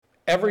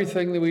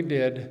everything that we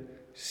did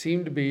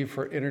seemed to be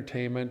for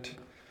entertainment,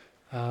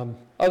 other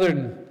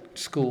than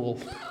school.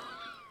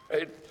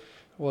 Right?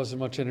 There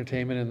wasn't much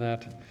entertainment in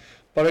that.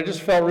 But I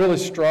just felt really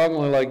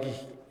strongly like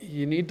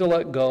you need to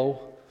let go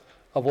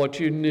of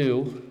what you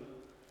knew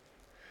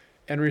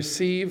and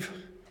receive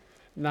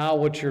now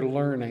what you're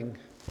learning,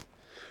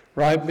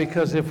 right?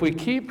 Because if we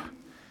keep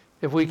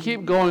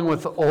going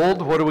with the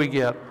old, what do we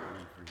get?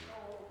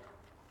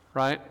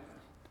 Right?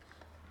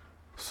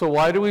 So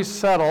why do we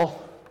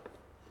settle?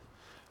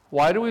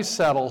 Why do we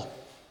settle?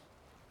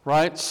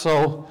 Right?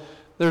 So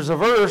there's a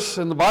verse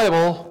in the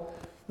Bible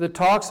that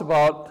talks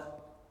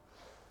about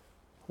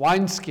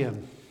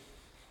wineskin.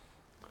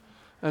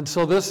 And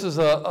so this is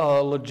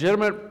a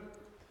legitimate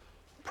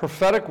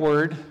prophetic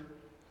word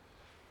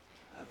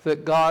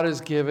that God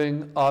is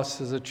giving us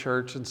as a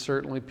church and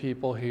certainly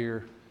people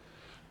here.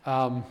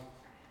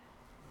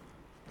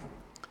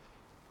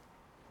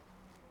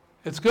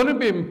 It's going to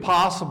be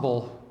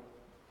impossible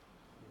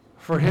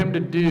for him to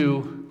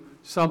do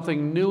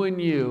something new in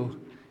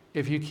you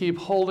if you keep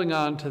holding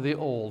on to the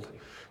old.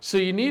 So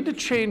you need to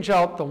change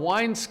out the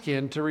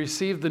wineskin to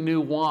receive the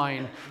new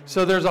wine.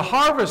 So there's a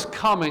harvest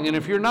coming, and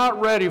if you're not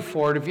ready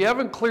for it, if you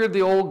haven't cleared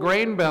the old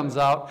grain bins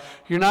out,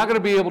 you're not going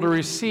to be able to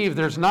receive.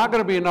 There's not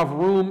going to be enough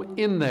room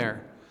in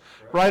there.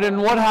 Right?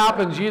 And what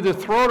happens? You either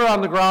throw it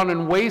on the ground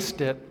and waste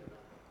it,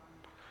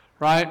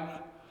 right?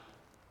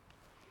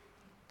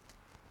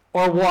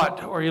 Or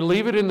what? Or you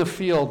leave it in the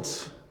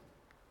fields.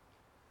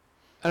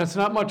 And it's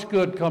not much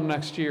good come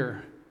next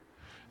year.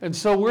 And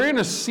so we're in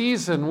a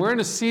season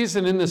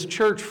in this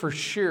church for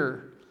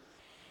sure,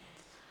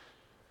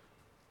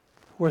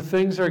 where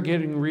things are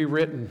getting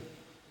rewritten.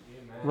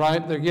 Amen.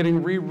 Right? They're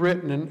getting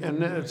rewritten,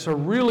 and it's a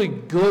really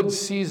good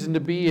season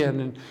to be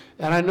in.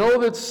 And I know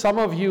that some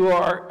of you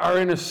are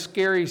in a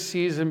scary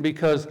season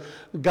because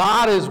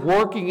God is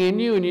working in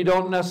you and you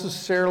don't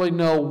necessarily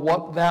know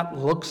what that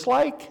looks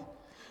like.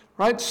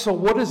 Right? So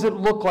what does it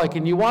look like?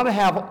 And you want to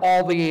have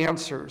all the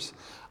answers.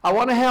 I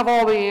want to have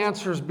all the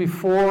answers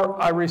before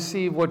I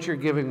receive what you're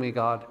giving me,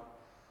 God.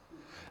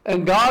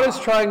 And God is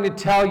trying to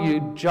tell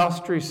you,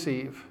 just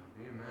receive.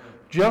 Amen.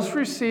 Just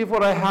receive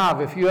what I have.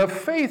 If you have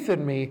faith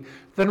in me,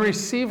 then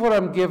receive what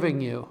I'm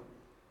giving you.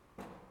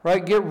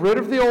 Right? Get rid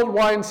of the old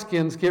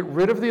wineskins. Get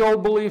rid of the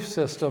old belief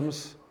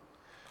systems.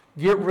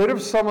 Get rid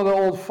of some of the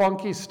old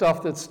funky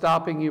stuff that's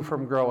stopping you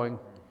from growing.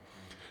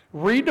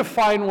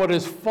 Redefine what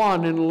is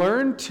fun and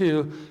learn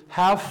to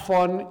have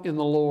fun in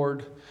the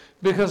Lord.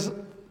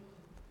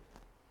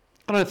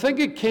 And I think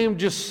it came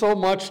just so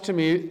much to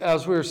me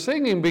as we were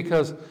singing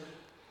because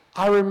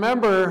I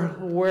remember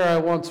where I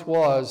once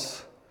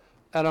was,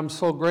 and I'm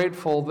so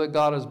grateful that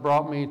God has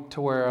brought me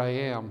to where I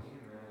am.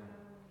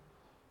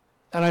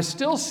 And I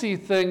still see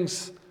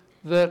things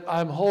that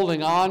I'm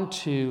holding on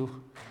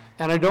to,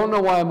 and I don't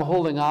know why I'm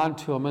holding on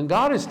to them. And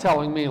God is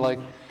telling me, like,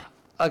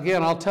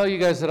 again, I'll tell you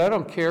guys that I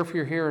don't care if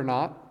you're here or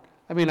not.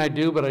 I mean, I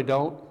do, but I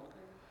don't.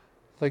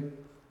 Like,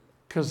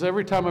 because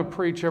every time I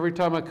preach, every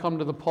time I come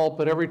to the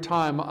pulpit, every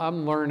time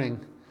I'm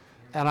learning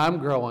and I'm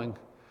growing.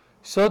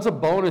 So it's a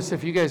bonus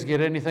if you guys get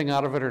anything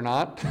out of it or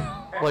not.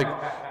 like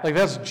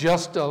that's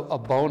just a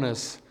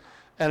bonus.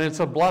 And it's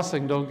a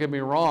blessing, don't get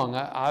me wrong.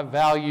 I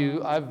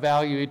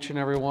value each and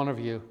every one of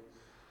you.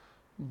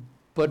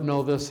 But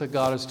know this, that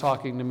God is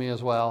talking to me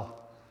as well.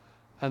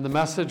 And the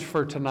message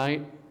for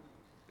tonight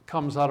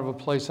comes out of a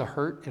place of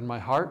hurt in my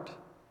heart.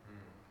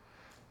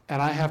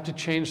 And I have to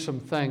change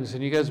some things.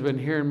 And you guys have been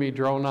hearing me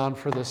drone on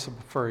for this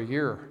for a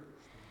year.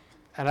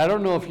 And I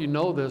don't know if you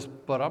know this,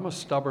 but I'm a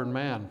stubborn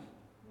man.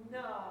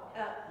 No.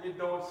 You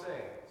don't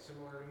say.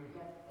 Similar to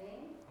me.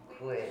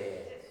 Quit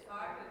it.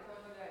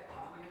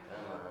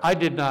 I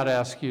did not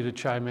ask you to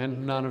chime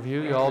in. None of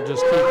you. Y'all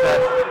just keep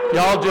that.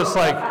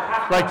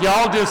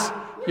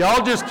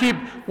 Y'all just keep.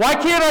 Why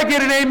can't I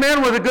get an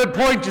amen with a good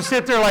point? You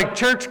sit there like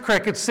church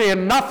crickets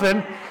saying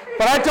nothing.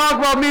 But I talk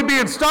about me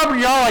being stubborn,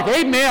 y'all like,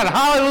 amen,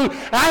 hallelujah,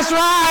 that's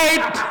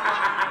right.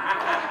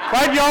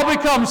 Right, y'all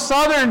become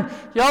Southern,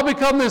 y'all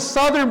become this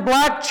Southern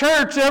black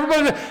church.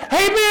 Everybody,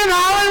 amen,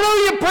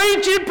 hallelujah,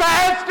 preaching,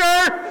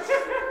 pastor.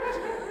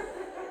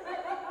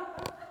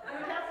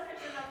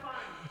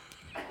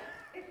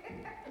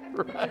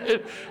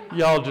 Right?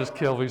 Y'all just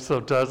kill me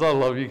sometimes. I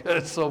love you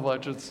guys so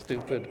much, it's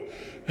stupid.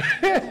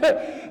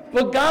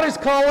 But God is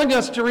calling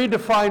us to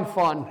redefine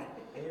fun.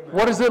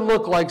 What does it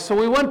look like? So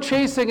we went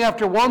chasing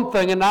after one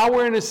thing, and now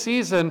we're in a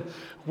season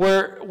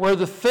where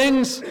the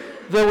things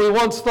that we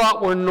once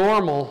thought were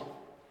normal,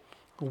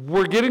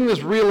 we're getting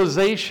this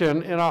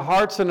realization in our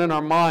hearts and in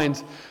our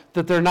minds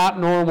that they're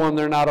not normal and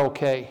they're not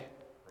okay.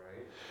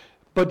 Right.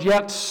 But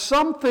yet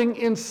something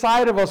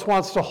inside of us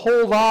wants to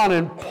hold on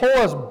and pull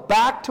us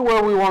back to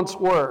where we once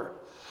were.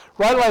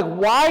 Right? Like,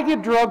 why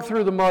get drugged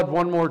through the mud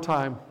one more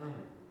time?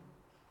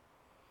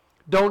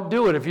 Don't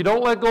do it. If you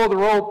don't let go of the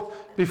rope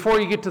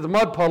before you get to the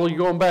mud puddle, you're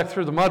going back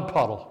through the mud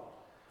puddle.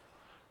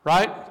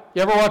 Right?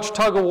 You ever watch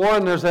tug of war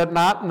and there's that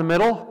knot in the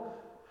middle?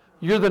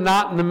 You're the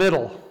knot in the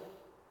middle.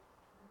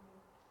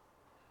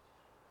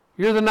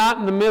 You're the knot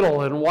in the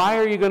middle. And why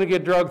are you going to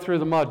get drugged through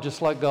the mud?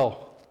 Just let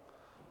go.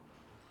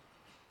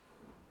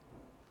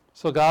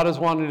 So God is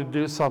wanting to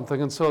do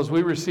something. And so as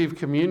we receive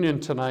communion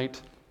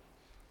tonight,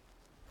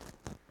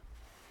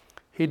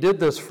 He did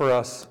this for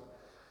us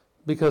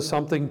because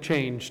something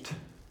changed.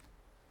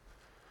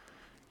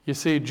 You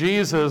see,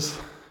 Jesus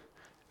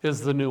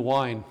is the new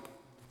wine.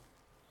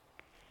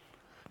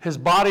 His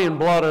body and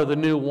blood are the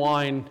new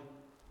wine.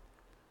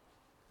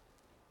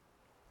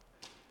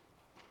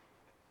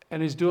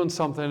 And He's doing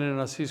something in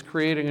us. He's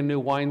creating a new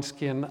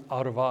wineskin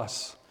out of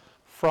us,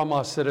 from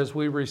us, that as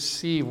we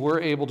receive, we're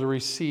able to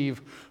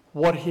receive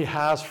what He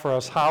has for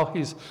us, how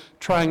He's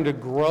trying to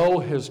grow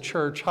His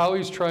church, how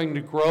He's trying to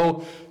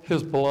grow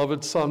His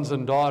beloved sons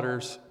and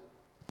daughters.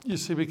 You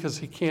see, because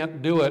He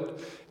can't do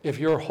it if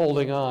you're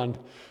holding on.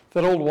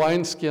 That old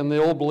wineskin, the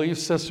old belief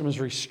system is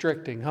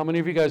restricting. How many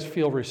of you guys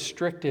feel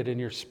restricted in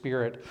your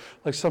spirit?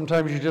 Like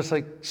sometimes you just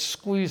like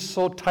squeeze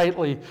so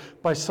tightly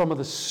by some of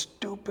the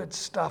stupid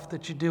stuff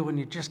that you do and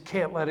you just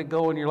can't let it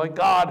go. And you're like,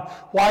 God,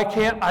 why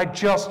can't I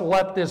just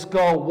let this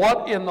go?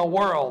 What in the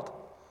world?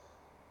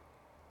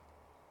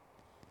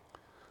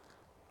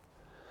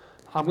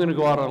 I'm going to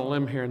go out on a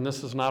limb here, and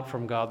this is not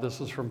from God.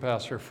 This is from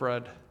Pastor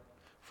Fred,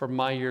 from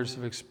my years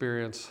of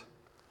experience.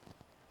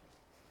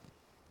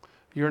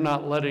 You're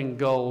not letting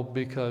go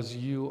because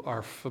you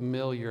are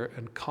familiar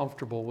and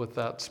comfortable with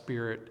that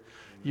spirit.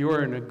 You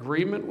are in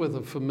agreement with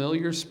a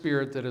familiar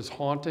spirit that is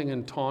haunting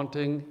and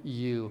taunting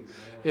you.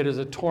 It is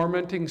a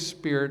tormenting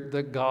spirit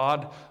that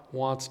God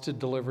wants to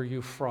deliver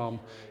you from.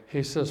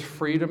 He says,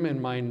 freedom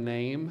in my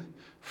name,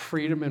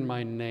 freedom in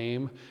my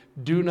name.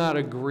 Do not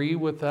agree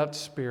with that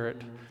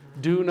spirit.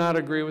 Do not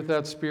agree with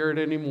that spirit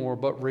anymore,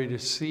 but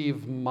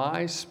receive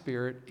my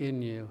spirit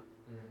in you.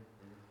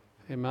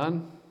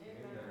 Amen?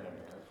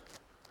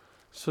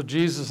 So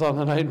Jesus, on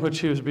the night in which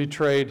He was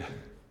betrayed,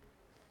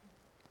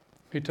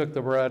 He took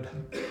the bread,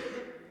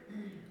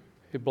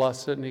 He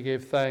blessed it, and He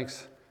gave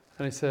thanks.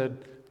 And He said,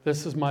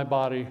 this is my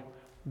body,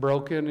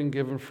 broken and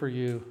given for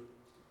you.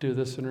 Do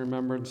this in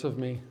remembrance of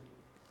me.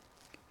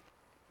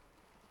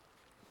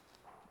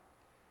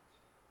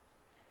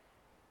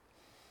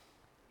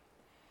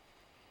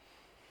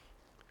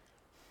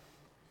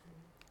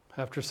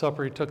 After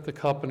supper, He took the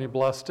cup and He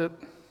blessed it.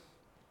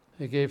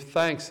 He gave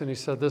thanks and He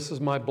said, this is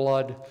my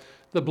blood,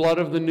 the blood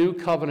of the new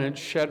covenant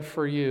shed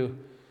for you.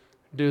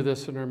 Do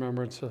this in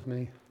remembrance of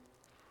me.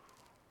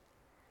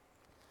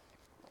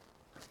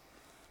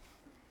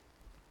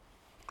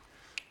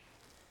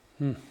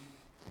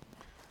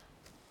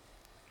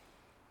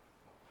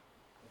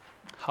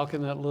 How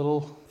can that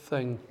little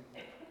thing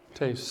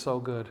taste so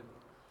good?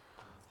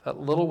 That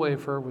little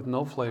wafer with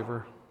no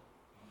flavor,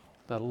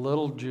 that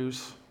little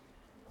juice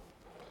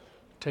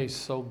tastes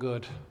so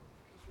good.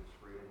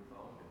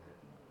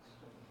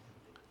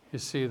 You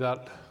see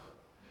that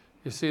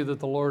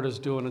the Lord is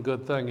doing a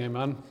good thing,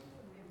 amen?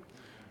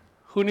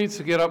 Who needs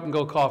to get up and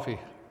go coffee?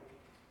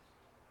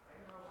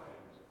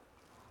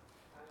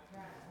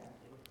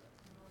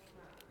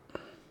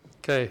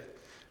 Okay,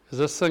 is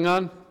this thing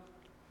on?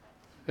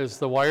 Is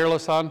the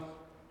wireless on?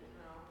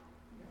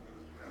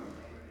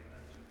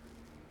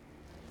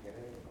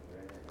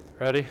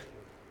 Ready?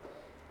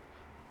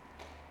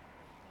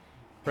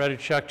 Ready,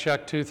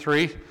 check, 2,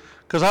 3.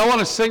 Because I want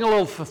to sing a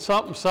little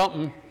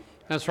something.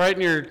 That's right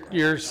in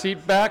your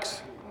seat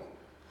backs.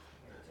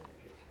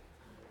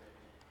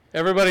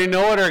 Everybody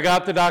know it or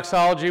got the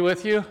doxology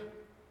with you?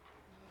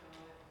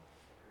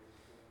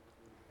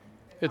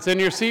 It's in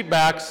your seat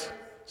backs.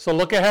 So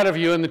look ahead of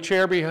you and the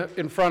chair be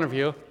in front of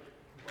you.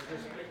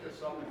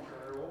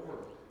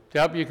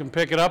 Yep, you can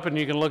pick it up and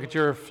you can look at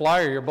your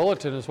flyer, your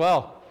bulletin as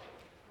well.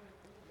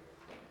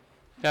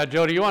 Yeah,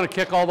 Jody, you want to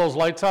kick all those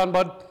lights on,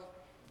 bud?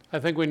 I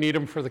think we need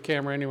them for the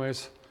camera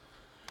anyways.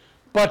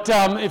 But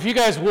if you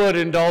guys would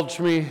indulge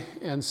me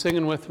in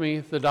singing with me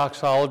the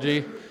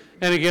doxology.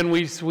 And again,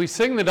 we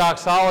sing the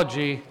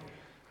doxology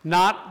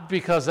not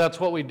because that's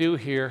what we do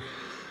here.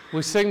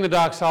 We sing the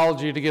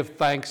doxology to give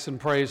thanks and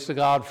praise to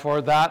God, for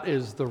that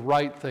is the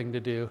right thing to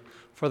do.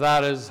 For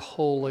that is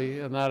holy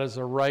and that is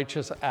a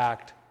righteous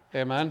act.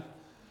 Amen?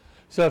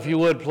 So if you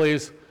would,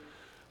 please.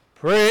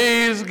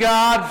 Praise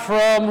God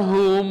from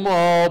whom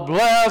all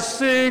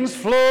blessings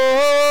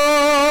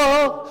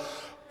flow.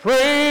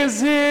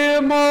 Praise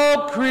Him,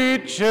 all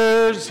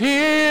creatures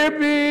here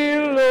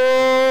below.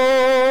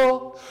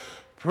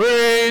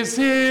 Praise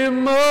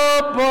Him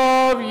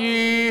above,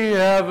 ye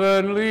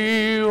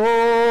heavenly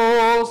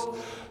hosts.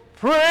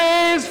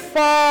 Praise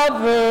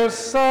Father,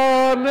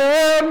 Son,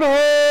 and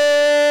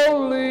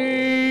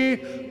Holy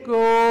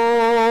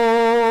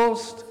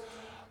Ghost.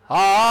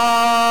 Amen.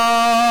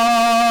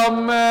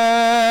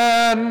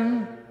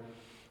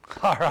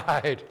 All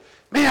right.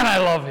 Man, I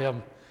love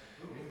Him.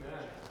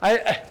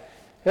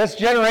 This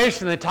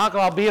generation, they talk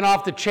about being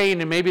off the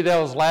chain, and maybe that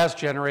was last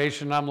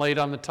generation. I'm late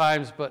on the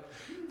times, but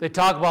they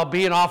talk about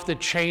being off the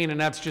chain, and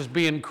that's just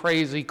being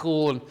crazy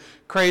cool and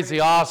crazy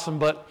awesome.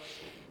 But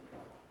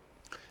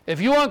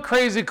if you want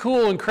crazy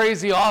cool and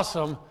crazy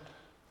awesome,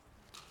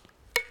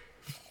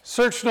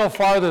 search no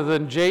farther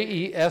than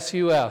Jesus.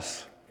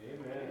 Amen.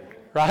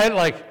 Right?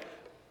 Like,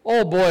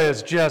 oh boy,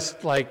 it's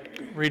just like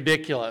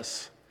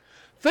ridiculous.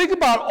 Think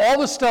about all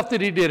the stuff that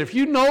he did. If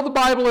you know the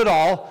Bible at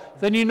all,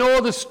 then you know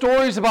the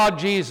stories about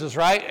Jesus,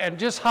 right? And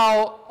just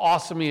how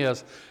awesome he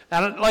is.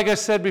 And like I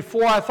said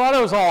before, I thought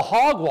it was all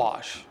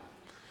hogwash.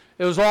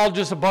 It was all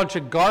just a bunch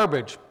of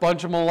garbage,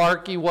 bunch of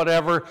malarkey,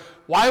 whatever.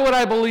 Why would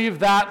I believe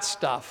that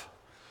stuff?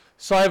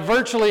 So I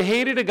virtually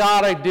hated a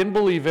God I didn't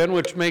believe in,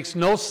 which makes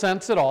no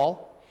sense at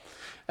all.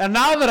 And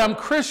now that I'm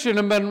Christian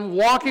and been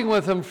walking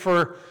with him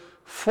for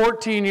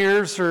 14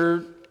 years,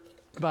 or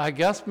I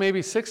guess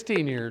maybe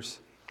 16 years,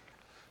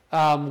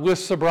 with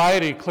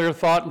sobriety, clear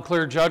thought and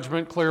clear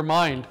judgment, clear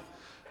mind.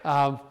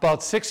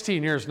 About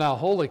 16 years now.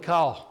 Holy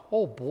cow.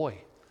 Oh boy.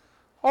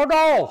 Oh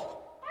no.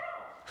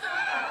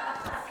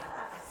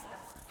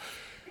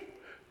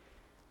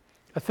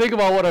 I think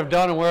about what I've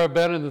done and where I've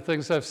been and the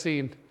things I've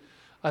seen.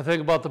 I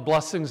think about the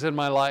blessings in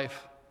my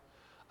life.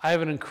 I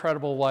have an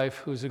incredible wife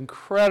who's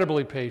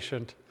incredibly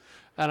patient,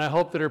 and I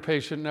hope that her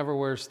patience never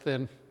wears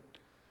thin,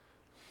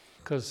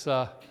 because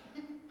I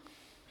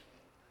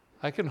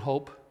can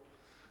hope.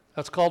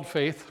 That's called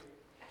faith,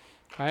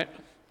 right?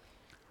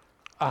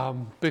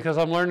 Because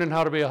I'm learning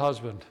how to be a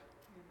husband.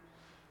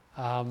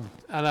 And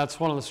that's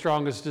one of the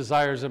strongest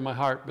desires in my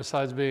heart,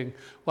 besides being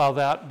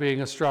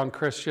a strong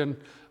Christian,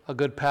 a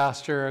good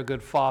pastor, a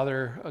good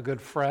father, a good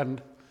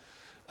friend,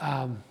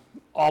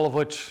 all of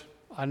which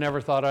I never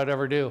thought I'd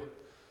ever do,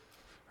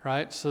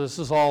 right? So this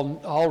is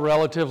all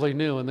relatively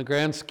new. In the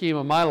grand scheme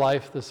of my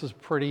life, this is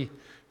pretty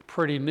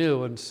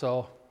new, and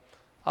so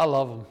I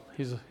love him.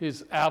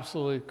 He's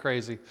absolutely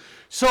crazy.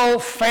 So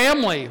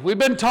family. We've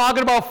been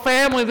talking about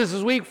family. This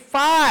is week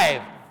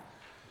 5.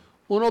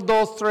 1,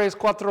 2, 3,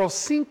 4,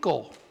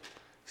 5.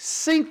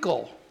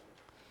 Cinco.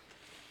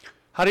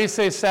 How do you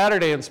say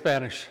Saturday in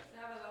Spanish?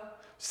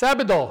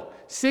 Sábado.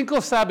 Cinco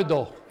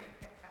sábado.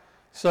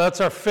 So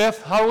that's our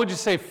 5th. How would you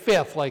say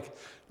 5th? Like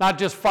not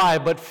just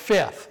 5, but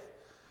 5th.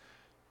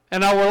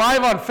 And now we're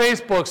live on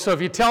Facebook, so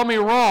if you tell me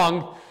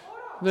wrong,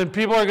 then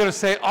people are going to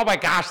say, oh my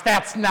gosh,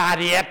 that's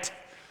not it.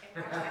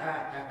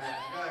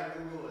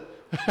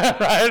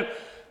 Right?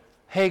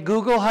 Hey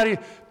Google, how do you?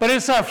 But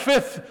it's our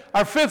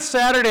fifth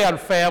Saturday on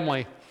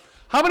family.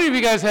 How many of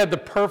you guys had the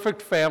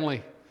perfect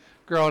family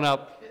growing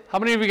up? How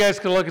many of you guys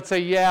could look and say,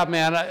 yeah,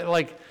 man,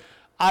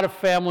 out of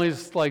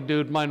families,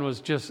 dude, mine was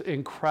just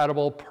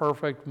incredible,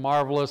 perfect,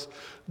 marvelous,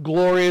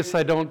 glorious.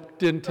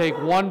 Didn't take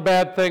one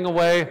bad thing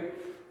away. I don't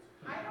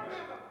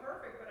have a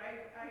perfect, but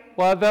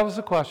I Well, that was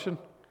the question.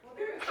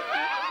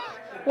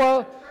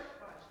 Well,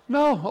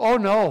 no, oh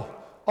no,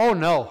 oh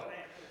no.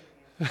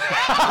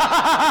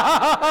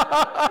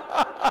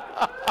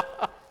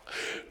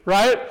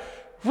 Right?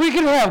 We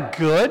can have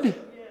good,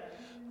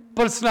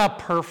 but it's not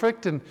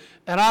perfect. And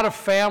out of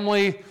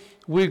family,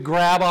 we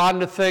grab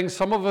onto things.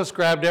 Some of us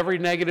grabbed every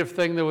negative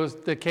thing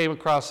that came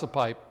across the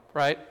pipe,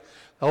 right?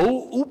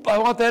 Oh, I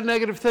want that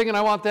negative thing, and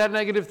I want that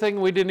negative thing,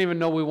 and we didn't even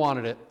know we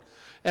wanted it.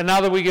 And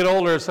now that we get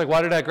older, it's like,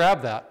 why did I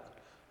grab that?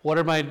 What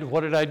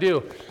did I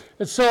do?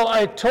 And so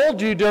I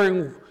told you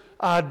during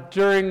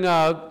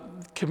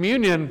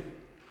communion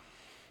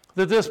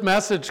that this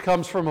message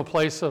comes from a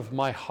place of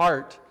my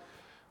heart,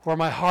 where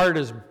my heart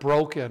is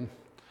broken,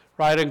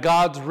 right? And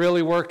God's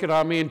really working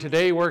on me, and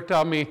today He worked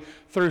on me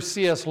through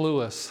C.S.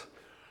 Lewis.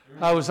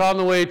 I was on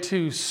the way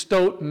to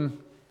Stoughton.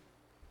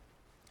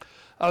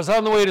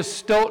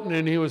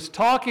 And he was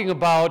talking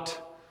about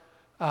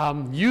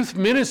youth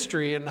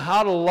ministry and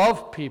how to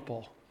love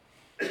people,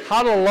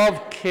 how to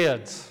love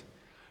kids,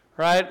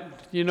 right?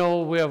 You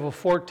know, we have a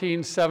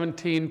 14,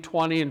 17,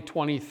 20, and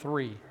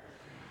 23.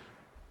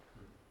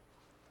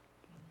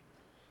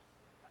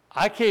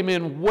 I came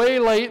in way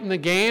late in the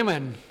game,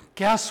 and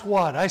guess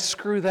what? I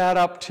screw that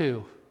up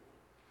too.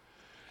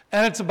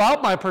 And it's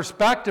about my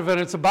perspective,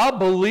 and it's about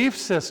belief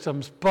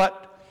systems,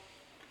 but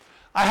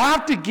I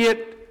have to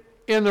get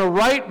in the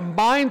right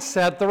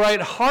mindset, the right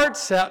heart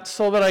set,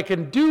 so that I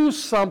can do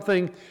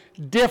something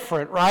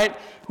different, right?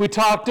 We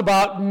talked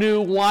about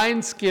new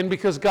wineskin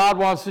because God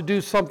wants to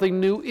do something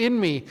new in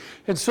me.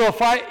 And so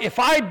if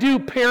I do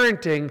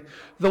parenting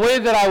the way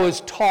that I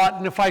was taught,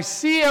 and if I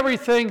see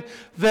everything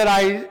that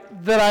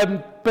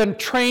I've been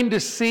trained to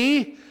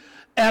see,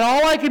 and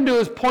all I can do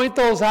is point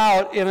those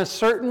out in a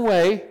certain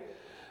way,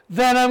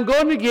 then I'm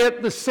going to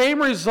get the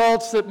same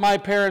results that my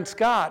parents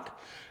got.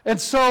 And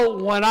so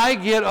when I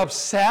get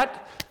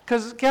upset,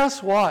 because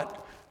guess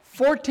what?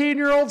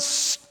 14-year-olds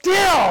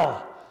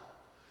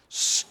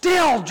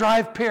still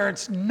drive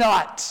parents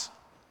nuts.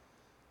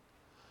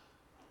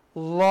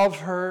 Love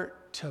her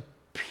to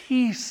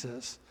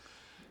pieces.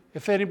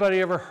 If anybody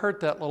ever hurt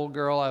that little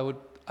girl,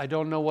 I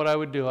don't know what I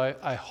would do.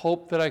 I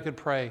hope that I could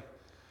pray.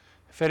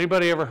 If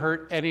anybody ever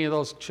hurt any of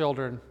those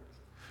children.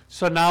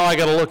 So now I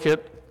got to look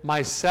at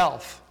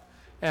myself.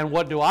 And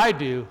what do I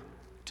do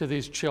to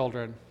these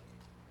children?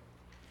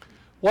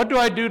 What do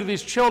I do to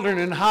these children,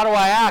 and how do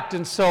I act?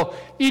 And so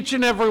each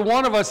and every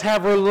one of us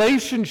have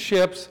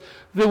relationships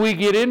that we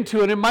get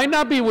into, and it might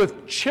not be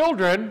with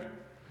children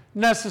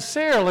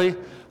necessarily,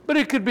 but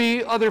it could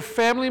be other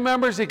family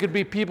members, it could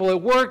be people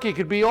at work, it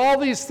could be all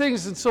these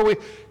things. And so we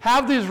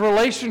have these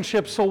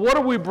relationships. So what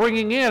are we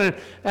bringing in? And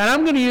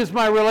I'm going to use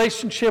my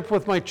relationship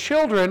with my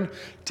children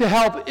to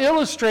help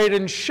illustrate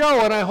and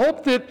show. And I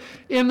hope that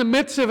in the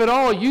midst of it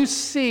all, you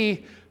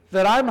see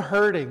that I'm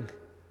hurting.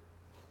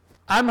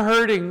 I'm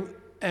hurting,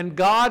 and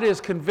God is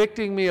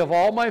convicting me of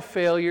all my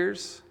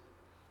failures.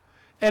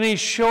 And He's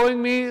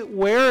showing me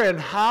where and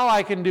how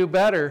I can do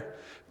better,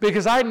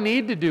 because I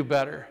need to do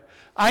better.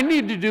 I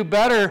need to do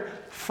better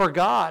for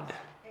God.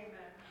 Amen.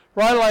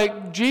 Right?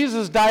 Like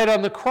Jesus died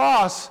on the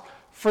cross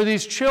for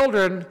these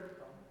children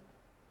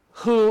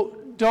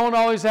who don't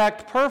always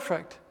act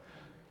perfect.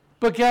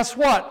 But guess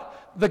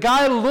what? The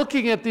guy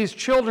looking at these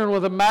children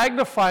with a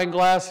magnifying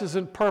glass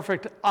isn't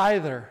perfect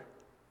either.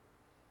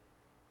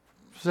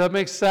 Does that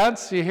make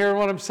sense? You hear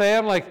what I'm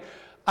saying? Like,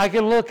 I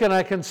can look and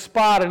I can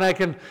spot and I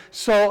can...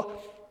 So,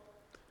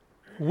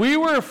 we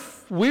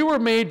were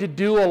made to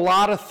do a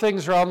lot of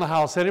things around the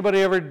house.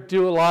 Anybody ever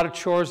do a lot of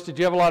chores? Did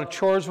you have a lot of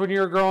chores when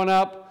you were growing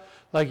up?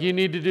 Like, you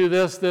need to do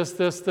this, and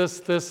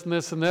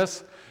this, and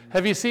this.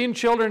 Have you seen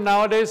children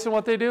nowadays and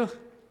what they do?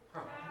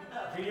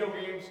 Video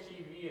games,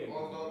 TV,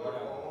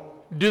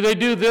 and... Do they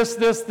do this,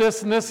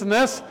 and this, and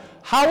this?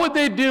 How would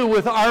they do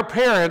with our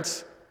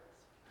parents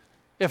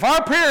if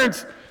our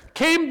parents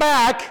came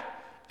back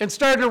and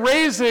started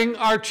raising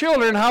our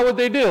children? How would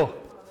they do?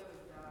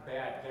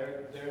 Bad.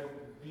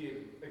 They'd be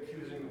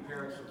accusing the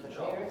parents of the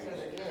children.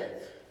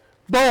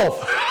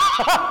 Both.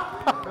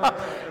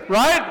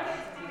 Right?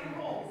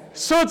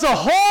 So it's a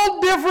whole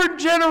different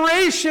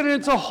generation.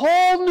 It's a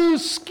whole new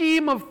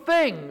scheme of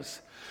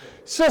things.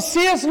 So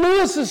C.S.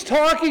 Lewis is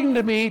talking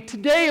to me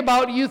today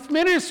about youth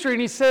ministry,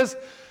 and he says,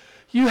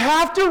 you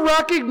have to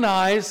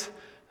recognize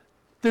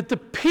that the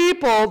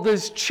people,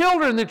 these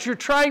children that you're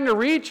trying to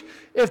reach,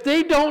 if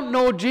they don't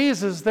know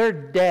Jesus, they're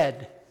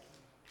dead.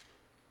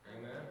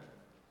 Amen.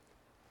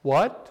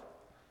 What?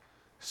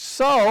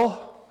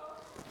 So,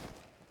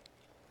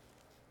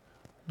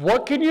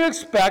 what can you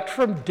expect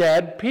from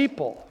dead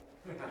people?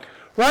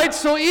 Right?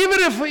 So even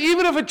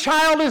if a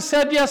child has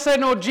said, yes, I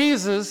know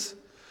Jesus,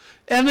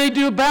 and they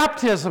do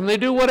baptism, they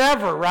do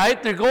whatever,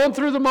 right? They're going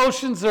through the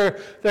motions, they're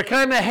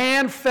kind of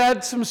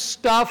hand-fed some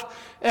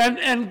stuff,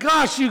 and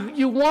gosh,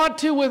 you want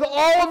to, with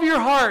all of your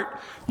heart,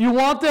 you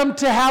want them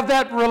to have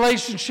that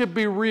relationship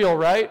be real,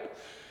 right?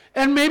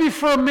 And maybe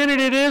for a minute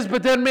it is,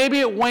 but then maybe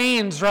it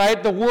wanes,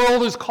 right? The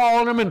world is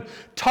calling them and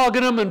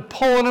tugging them and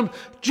pulling them,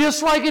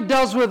 just like it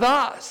does with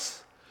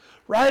us,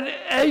 right?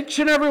 Each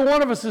and every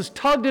one of us is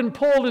tugged and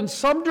pulled in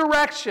some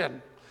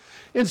direction.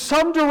 In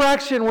some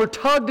direction, we're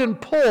tugged and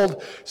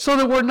pulled so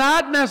that we're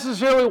not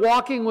necessarily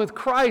walking with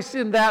Christ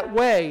in that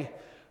way.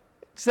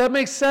 Does that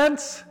make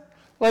sense?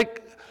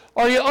 Like,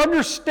 are you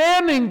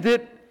understanding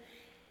that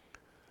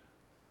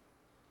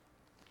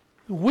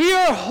we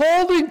are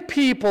holding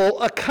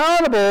people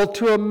accountable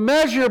to a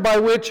measure by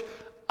which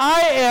I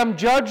am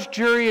judge,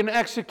 jury, and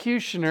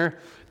executioner,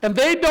 and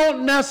they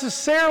don't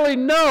necessarily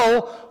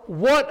know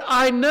what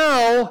I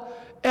know,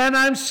 and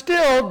I'm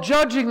still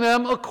judging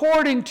them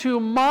according to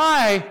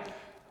my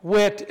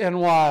wit and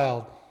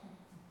wild.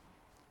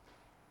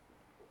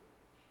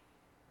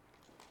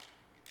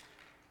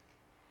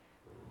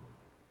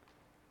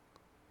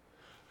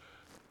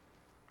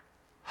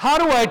 How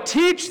do I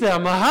teach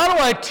them? How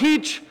do I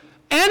teach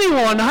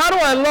anyone? How do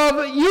I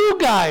love you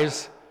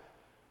guys?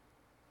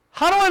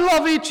 How do I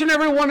love each and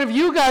every one of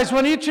you guys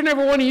when each and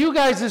every one of you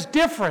guys is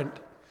different?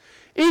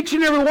 Each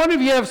and every one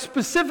of you have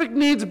specific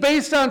needs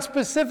based on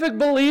specific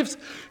beliefs.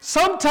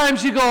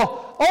 Sometimes you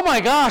go, oh my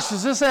gosh,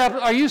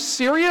 are you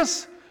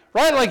serious?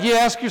 Right? Like you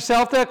ask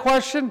yourself that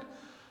question.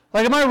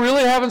 Like, am I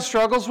really having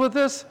struggles with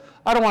this?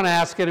 I don't want to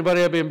ask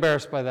anybody. I'd be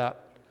embarrassed by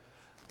that.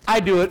 I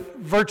do it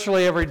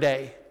virtually every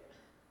day.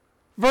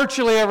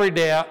 Virtually every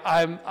day.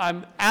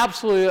 I'm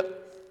absolutely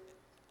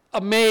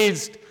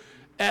amazed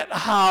at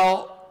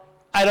how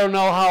I don't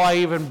know how I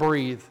even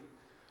breathe.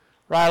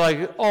 Right?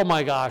 Like, oh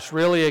my gosh,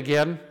 really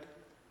again?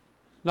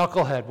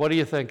 Knucklehead, what are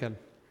you thinking?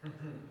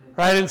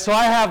 Right? And so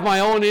I have my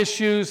own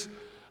issues.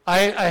 I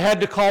had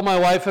to call my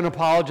wife and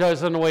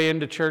apologize on the way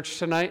into church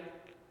tonight.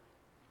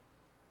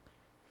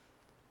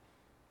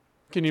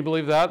 Can you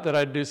believe that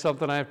I'd do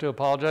something I have to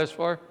apologize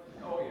for?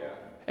 Oh, yeah.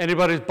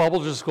 Anybody's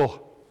bubble just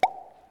go.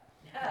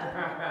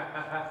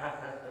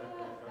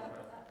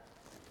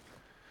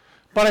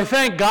 But I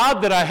thank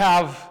God that I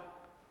have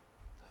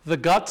the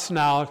guts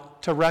now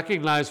to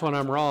recognize when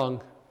I'm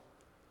wrong,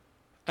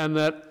 and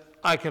that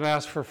I can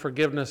ask for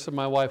forgiveness and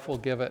my wife will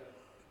give it.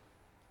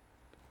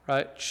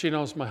 Right? She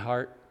knows my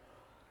heart.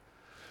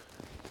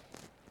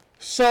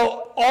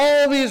 So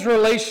all these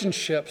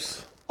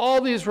relationships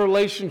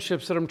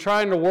that I'm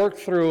trying to work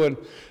through,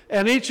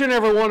 and each and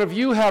every one of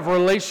you have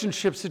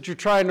relationships that you're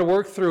trying to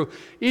work through.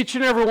 Each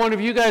and every one of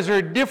you guys are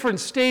at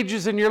different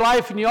stages in your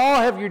life, and you all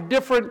have your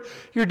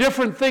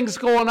different things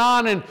going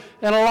on, and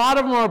a lot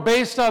of them are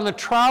based on the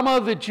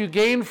trauma that you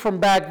gained from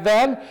back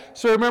then.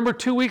 So remember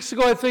 2 weeks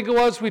ago, I think it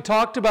was, we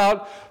talked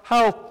about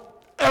how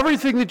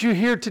everything that you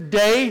hear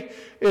today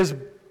is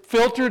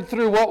filtered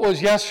through what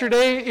was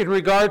yesterday in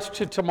regards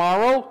to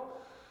tomorrow.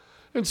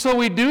 And so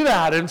we do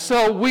that. And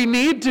so we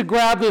need to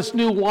grab this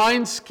new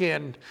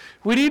wineskin.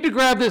 We need to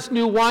grab this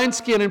new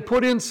wineskin and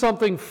put in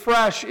something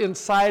fresh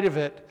inside of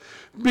it,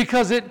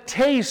 because it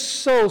tastes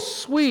so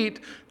sweet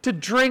to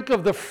drink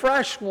of the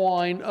fresh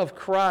wine of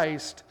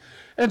Christ.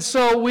 And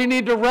so we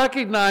need to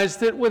recognize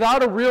that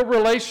without a real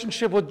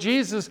relationship with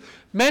Jesus,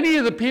 many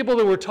of the people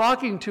that we're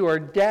talking to are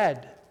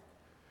dead.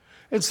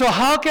 And so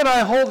how can I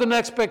hold an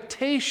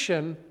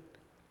expectation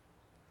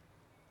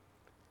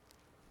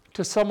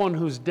to someone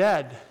who's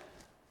dead?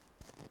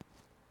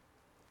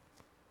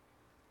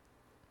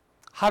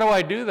 How do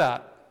I do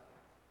that?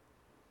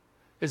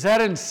 Is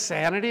that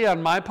insanity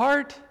on my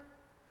part?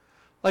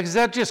 Like, is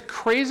that just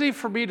crazy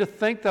for me to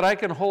think that I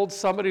can hold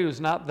somebody who's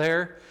not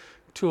there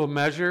to a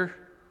measure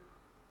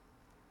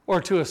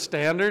or to a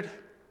standard?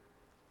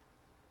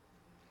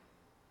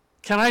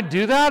 Can I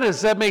do that?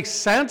 Does that make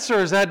sense, or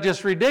is that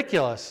just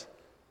ridiculous?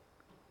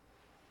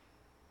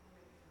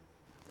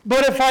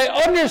 But if I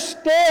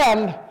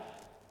understand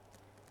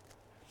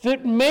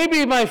that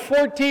maybe my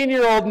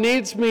 14-year-old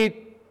needs me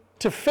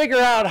to figure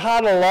out how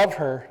to love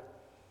her,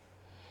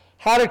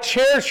 how to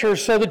cherish her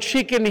so that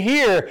she can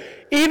hear,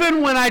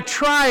 even when I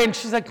try and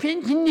she's like, right?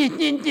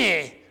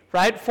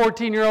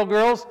 14-year-old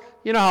girls,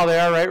 you know how they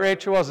are, right,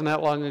 Rachel? It wasn't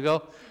that long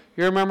ago.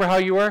 You remember how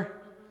you were?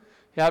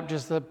 Yep,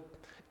 just the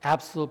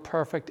absolute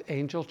perfect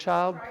angel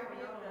child.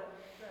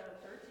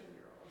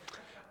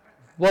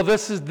 Well,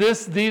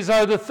 these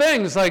are the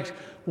things, like,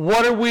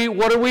 what are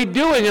we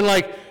doing? And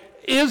like,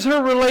 is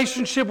her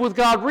relationship with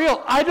God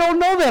real? I don't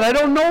know that. I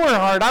don't know her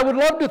heart. I would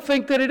love to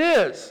think that it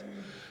is.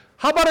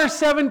 How about our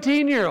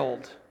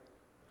 17-year-old?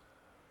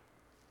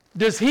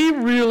 Does he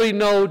really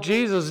know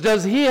Jesus?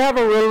 Does he have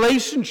a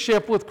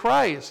relationship with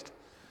Christ?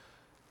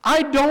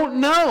 I don't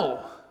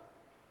know.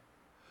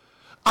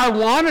 I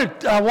want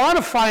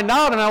to find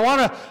out, and I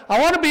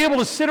want to be able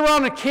to sit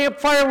around a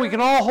campfire. We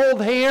can all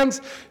hold hands,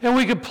 and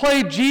we can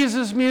play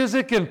Jesus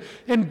music and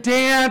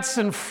dance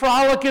and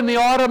frolic in the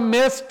autumn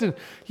mist, and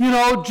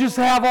just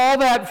have all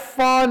that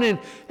fun, and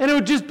it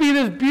would just be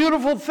this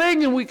beautiful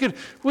thing, and we could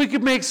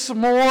make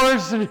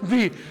s'mores, and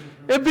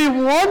it'd be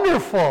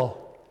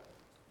wonderful.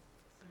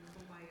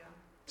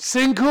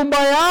 Sing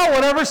Kumbaya,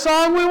 whatever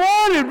song we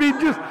want.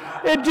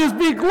 It'd just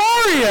be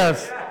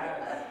glorious.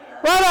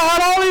 Right, I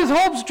had all these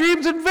hopes,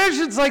 dreams, and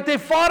visions, like they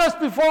fought us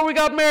before we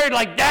got married,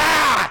 like,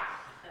 ah!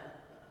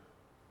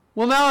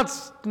 Well, now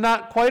it's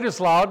not quite as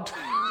loud.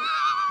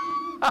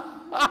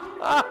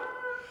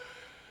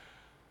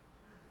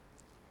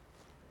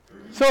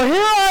 So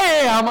here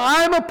I am,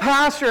 I'm a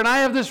pastor, and I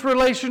have this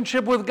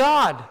relationship with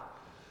God.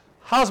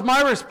 How's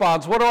my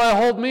response? What do I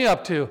hold me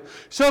up to?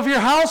 So if your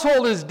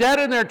household is dead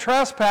in their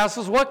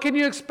trespasses, what can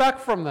you expect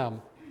from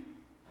them?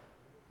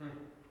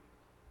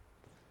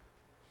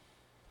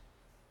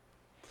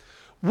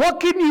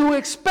 What can you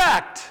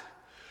expect?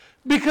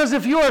 Because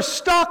if you are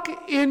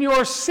stuck in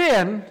your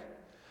sin,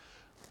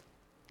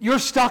 you're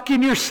stuck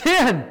in your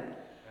sin.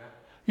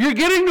 You're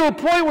getting to a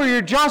point where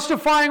you're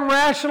justifying,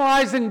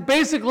 rationalizing,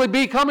 basically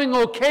becoming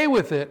okay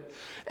with it.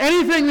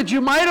 Anything that you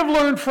might have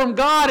learned from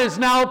God is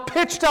now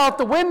pitched out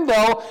the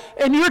window,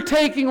 and you're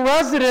taking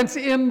residence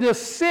in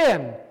this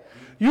sin.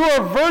 You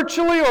are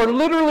virtually or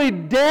literally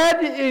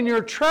dead in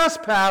your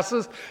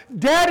trespasses,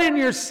 dead in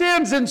your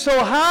sins, and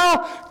so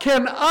how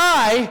can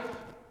I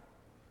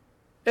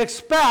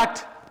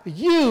expect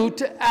you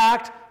to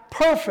act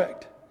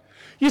perfect?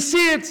 You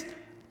see, it's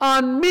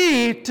on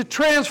me to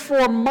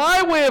transform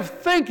my way of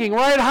thinking,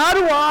 right? How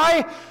do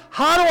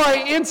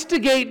I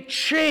instigate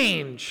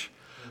change?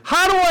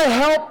 How do I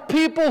help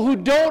people who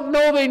don't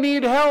know they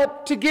need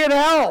help to get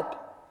help?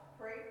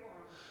 Pray for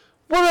them.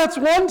 Well, that's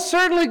one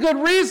certainly good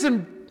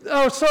reason,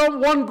 or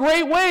one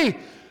great way.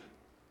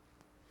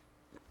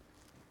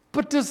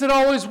 But does it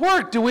always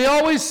work? Do we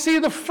always see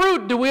the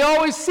fruit? Do we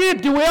always see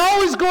it? Do we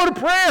always go to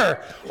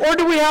prayer? Or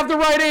do we have the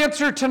right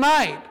answer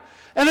tonight?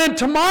 And then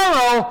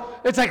tomorrow,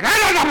 it's like,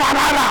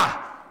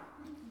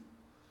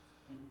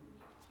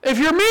 if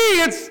you're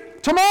me, it's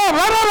tomorrow,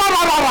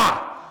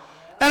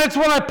 and it's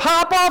when I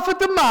pop off at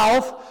the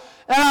mouth,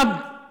 and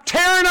I'm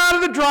tearing out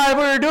of the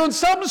driveway or doing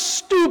something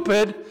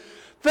stupid,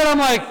 that I'm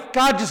like,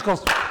 God just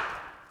goes,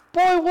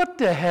 boy, what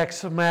the heck's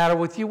the matter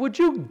with you? Would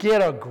you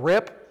get a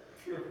grip?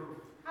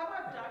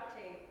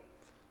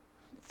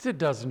 It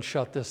doesn't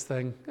shut this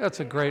thing. It's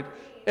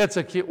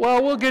a cute,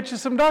 well, we'll get you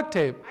some duct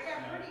tape.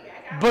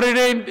 But it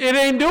ain't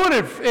doing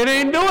it. It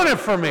ain't doing it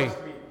for me.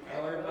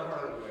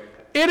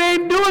 It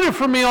ain't doing it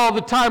for me all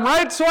the time,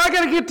 right? So I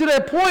got to get to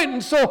that point.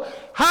 And so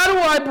how do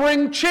I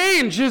bring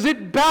change? Is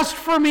it best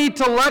for me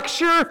to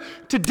lecture,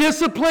 to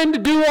discipline, to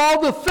do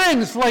all the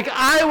things like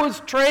I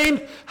was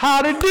trained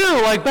how to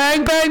do? Like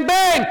bang, bang,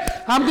 bang.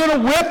 I'm going to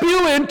whip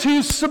you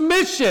into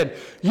submission.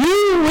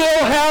 You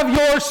will have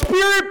your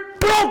spirit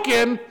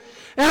broken.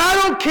 And I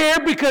don't care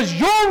because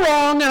you're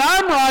wrong and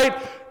I'm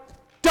right.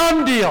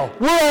 Done deal.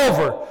 We're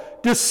over.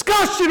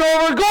 Discussion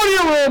over. Go to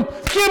your room.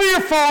 Give me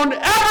your phone.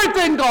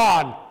 Everything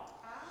gone.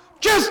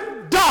 Just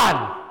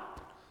done.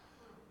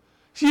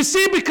 You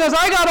see, because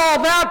I got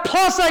all that,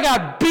 plus I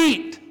got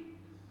beat.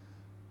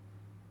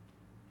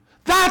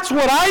 That's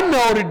what I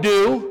know to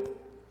do.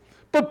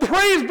 But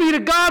praise be to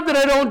God that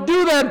I don't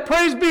do that.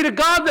 Praise be to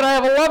God that I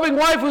have a loving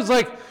wife who's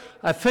like,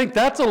 I think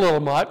that's a little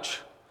much.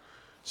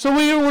 So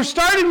we were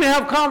starting to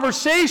have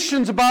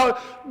conversations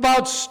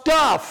about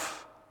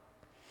stuff.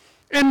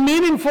 And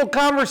meaningful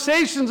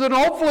conversations. And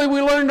hopefully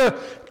we learn to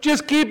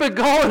just keep it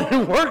going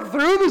and work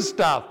through the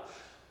stuff.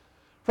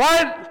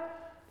 Right?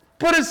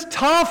 But it's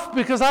tough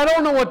because I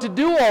don't know what to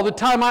do all the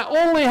time. I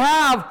only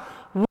have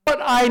what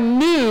I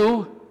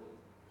knew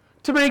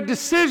to make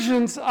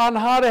decisions on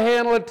how to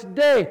handle it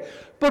today.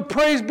 But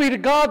praise be to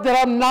God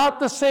that I'm not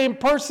the same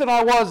person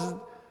I was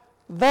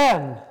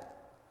then.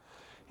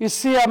 You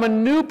see, I'm a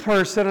new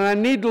person, and I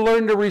need to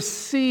learn to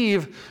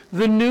receive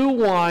the new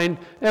wine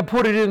and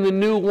put it in the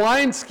new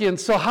wineskin.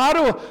 So how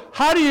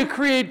do you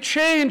create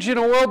change in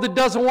a world that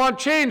doesn't want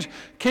change?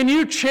 Can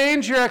you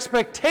change your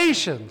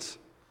expectations?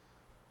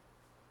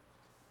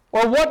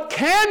 Or what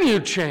can you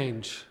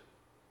change?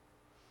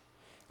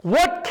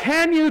 What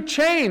can you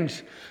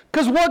change?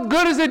 Because what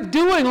good is it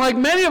doing? Like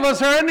many of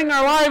us are ending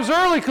our lives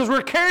early because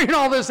we're carrying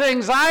all this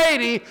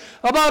anxiety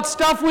about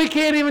stuff we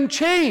can't even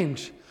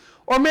change.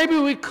 Or maybe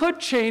we could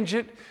change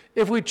it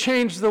if we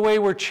change the way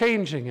we're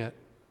changing it.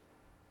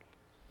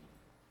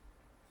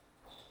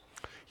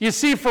 You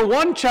see, for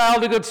one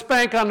child to get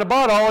spanked on the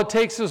butt, all it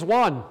takes is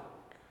one.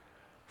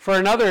 For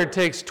another, it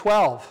takes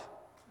 12.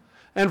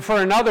 And for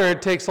another,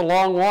 it takes a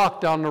long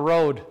walk down the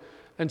road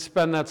and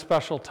spend that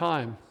special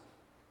time.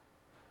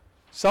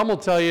 Some will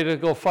tell you to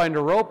go find a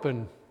rope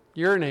and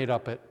urinate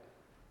up it.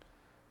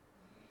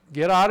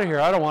 Get out of here.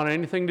 I don't want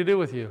anything to do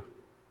with you.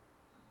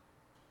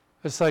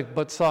 It's like,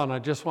 but son, I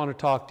just want to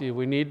talk to you.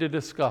 We need to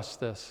discuss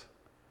this.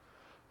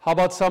 How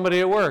about somebody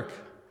at work?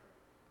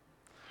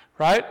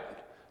 Right?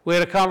 We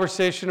had a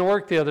conversation at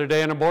work the other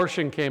day, and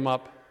abortion came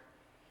up.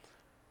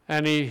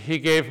 And he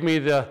gave me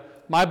the,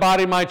 my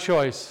body, my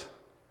choice.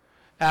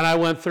 And I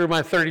went through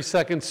my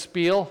 30-second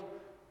spiel.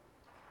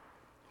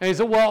 And he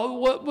said,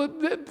 what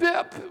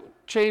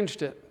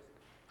changed it.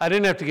 I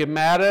didn't have to get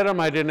mad at him.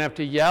 I didn't have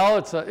to yell.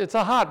 It's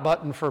a hot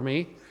button for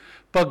me.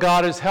 But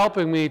God is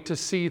helping me to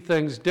see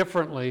things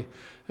differently.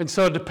 And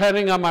so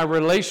depending on my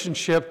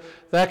relationship,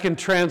 that can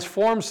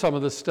transform some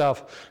of the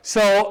stuff.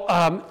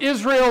 So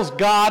Israel's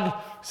God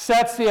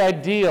sets the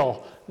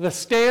ideal, the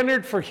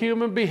standard for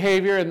human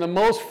behavior, and the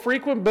most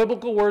frequent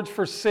biblical words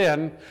for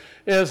sin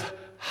is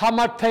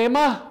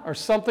hamartema, or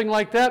something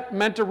like that,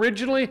 meant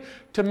originally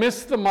to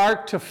miss the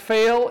mark, to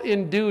fail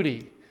in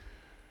duty.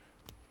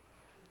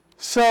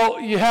 So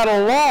you had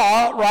a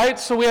law, right?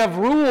 So we have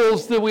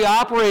rules that we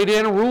operate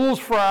in, rules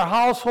for our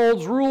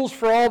households, rules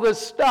for all this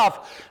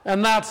stuff,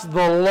 and that's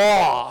the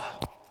law.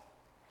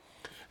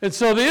 And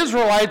so the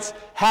Israelites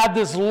had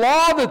this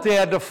law that they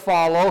had to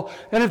follow,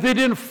 and if they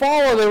didn't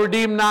follow, they were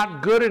deemed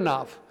not good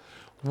enough.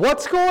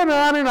 What's going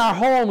on in our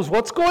homes?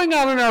 What's going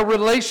on in our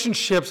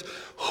relationships?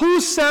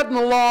 Who's setting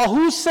the law?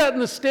 Who's setting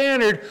the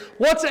standard?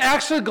 What's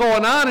actually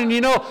going on? And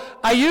you know,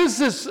 I use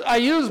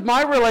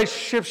my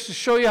relationships to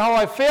show you how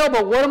I fail,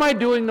 but what am I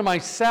doing to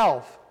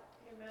myself?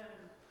 Amen.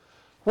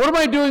 What am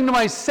I doing to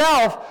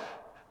myself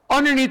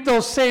underneath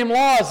those same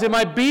laws? Am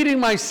I beating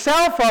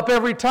myself up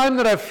every time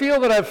that I feel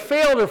that I've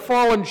failed or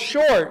fallen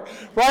short?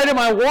 Right? Am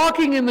I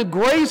walking in the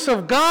grace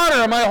of God,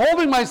 or am I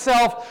holding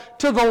myself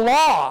to the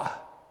law?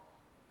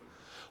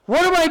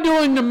 What am I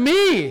doing to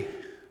me?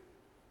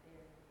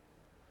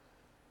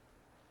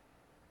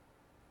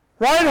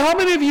 Right? How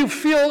many of you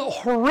feel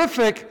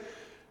horrific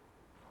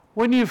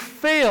when you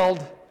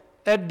failed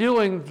at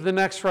doing the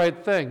next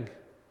right thing?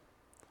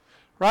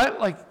 Right?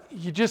 Like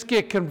you just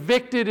get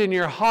convicted in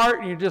your heart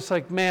and you're just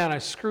like, man, I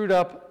screwed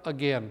up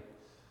again.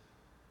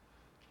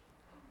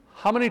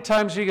 How many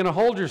times are you going to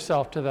hold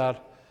yourself to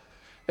that?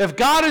 If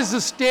God is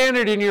the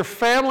standard and your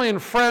family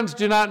and friends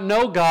do not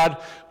know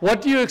God,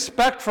 what do you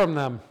expect from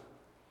them?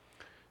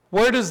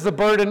 Where does the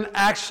burden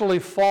actually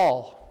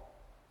fall?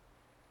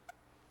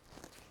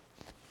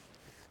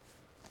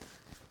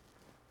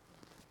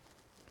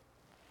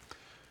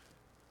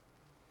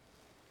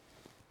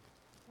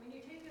 When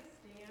you take a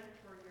stand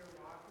for your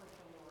walk with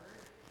the Lord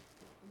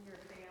in your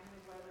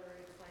family, whether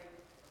it's like,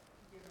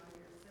 you know,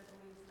 your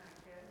siblings, not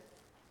kids,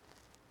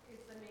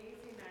 it's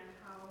amazing on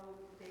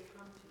how they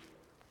come to you.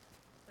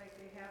 Like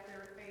they have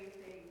their faith,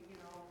 they, you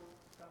know,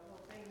 the whole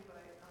thing,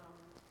 but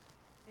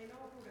they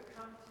know who to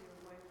come to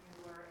when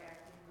you are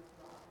acting with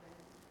love and,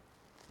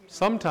 you know.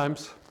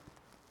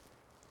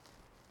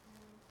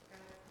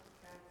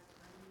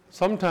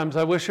 Sometimes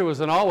I wish it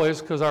wasn't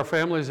always, because our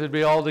families would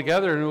be all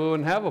together and we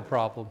wouldn't have a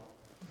problem.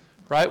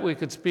 Right? We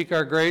could speak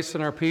our grace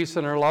and our peace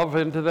and our love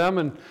into them,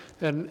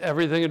 and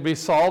everything would be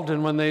solved.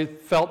 And when they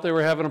felt they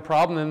were having a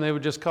problem, then they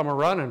would just come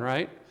a-running,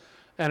 right?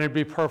 And it'd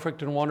be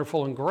perfect and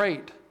wonderful and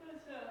great.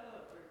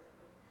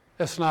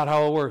 That's not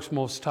how it works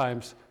most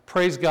times.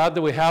 Praise God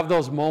that we have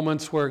those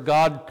moments where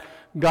God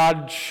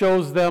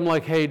shows them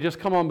like, hey, just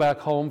come on back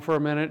home for a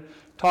minute.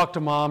 Talk to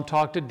mom,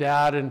 talk to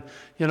dad. And,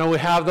 you know, we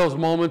have those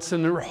moments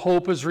and their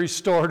hope is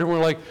restored. And we're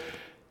like,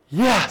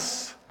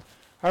 yes,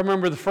 I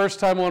remember the first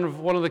time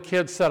one of the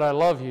kids said, "I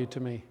love you" to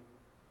me.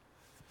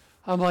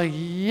 I'm like,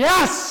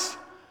 yes!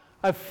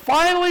 I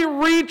finally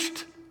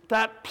reached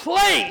that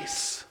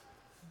place.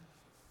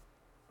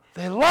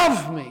 They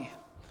love me.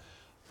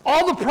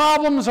 All the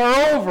problems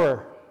are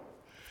over.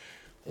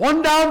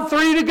 1 down,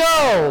 3 to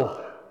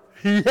go.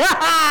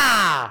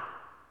 Yeah!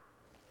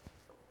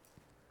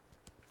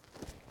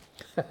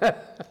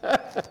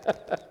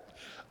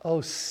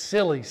 Oh,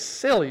 silly,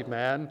 silly,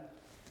 man.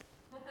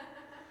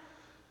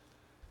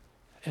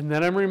 And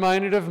then I'm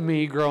reminded of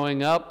me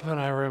growing up, and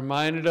I'm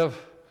reminded of,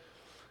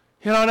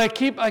 and I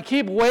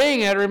keep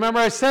weighing it. Remember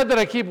I said that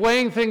I keep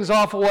weighing things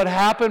off of what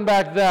happened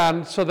back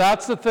then. So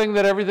that's the thing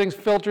that everything's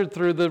filtered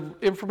through. The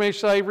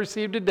information I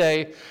received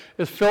today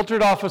is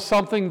filtered off of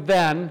something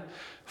then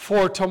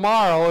for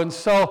tomorrow. And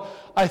so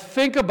I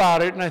think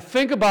about it, and I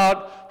think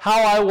about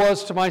how I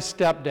was to my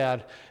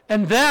stepdad.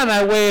 And then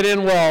I weigh it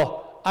in,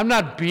 well, I'm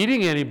not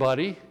beating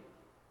anybody.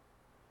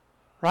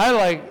 Right?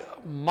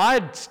 Like my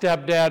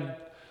stepdad,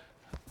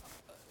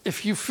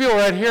 if you feel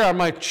right here on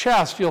my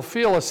chest, you'll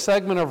feel a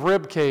segment of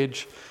rib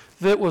cage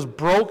that was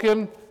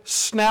broken,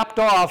 snapped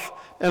off,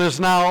 and is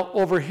now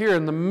over here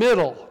in the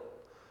middle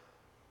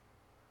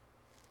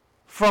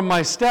from my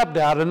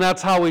stepdad, and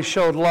that's how he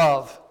showed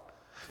love.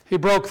 He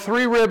broke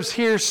 3 ribs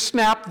here,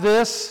 snapped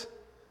this,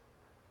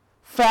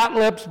 fat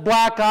lips,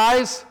 black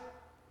eyes.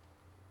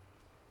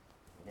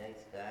 Nice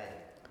guy.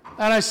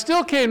 And I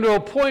still came to a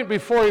point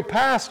before he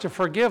passed to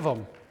forgive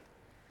him.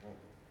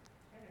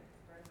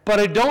 But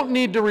I don't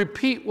need to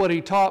repeat what he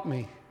taught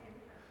me,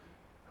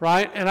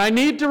 right? And I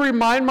need to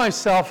remind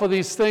myself of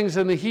these things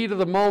in the heat of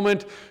the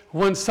moment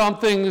when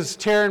something's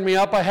tearing me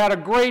up. I had a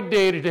great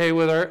day today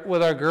with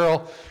our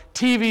girl.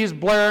 TV's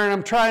blaring.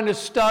 I'm trying to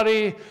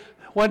study.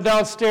 Went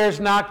downstairs,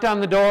 knocked on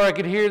the door. I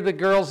could hear the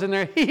girls in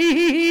there.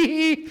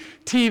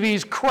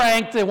 TV's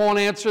cranked. They won't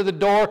answer the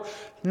door.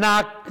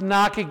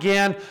 Knock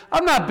again.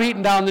 I'm not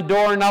beating down the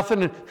door or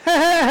nothing.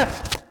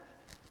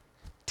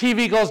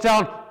 TV goes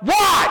down.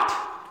 What?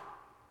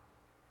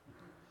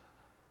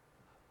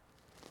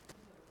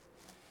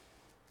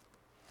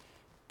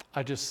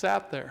 I just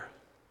sat there.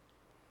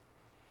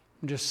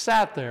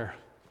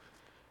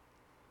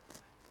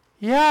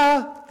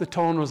 Yeah, the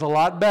tone was a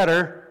lot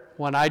better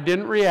when I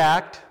didn't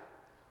react.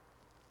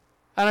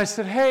 And I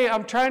said, hey,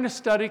 I'm trying to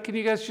study. Can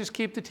you guys just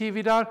keep the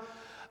TV down?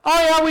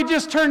 Oh, yeah, we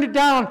just turned it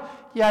down.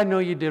 Yeah, I know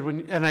you did.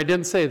 And I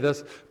didn't say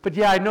this, but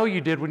yeah, I know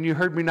you did. When you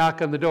heard me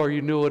knock on the door,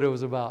 you knew what it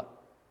was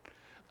about.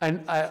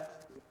 And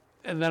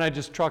then I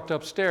just trucked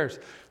upstairs.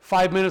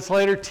 5 minutes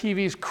later,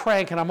 TV's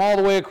cranking. I'm all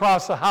the way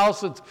across the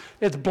house.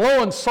 It's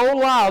blowing so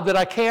loud that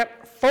I can't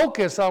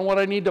focus on what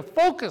I need to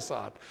focus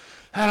on.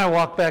 And I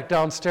walk back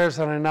downstairs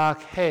and I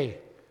knock. Hey,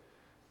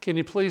 can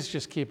you please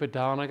just keep it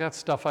down? I got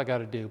stuff I got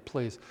to do,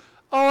 please.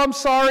 Oh, I'm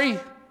sorry.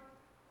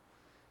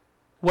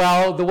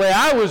 Well, the way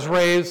I was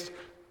raised,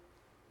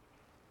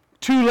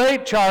 too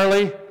late,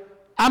 Charlie.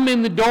 I'm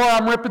in the door.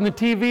 I'm ripping the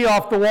TV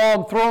off the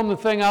wall and throwing the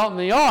thing out in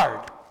the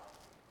yard.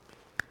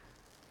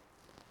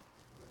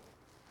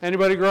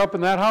 Anybody grow up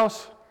in that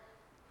house?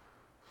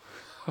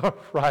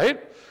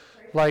 Right?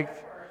 Like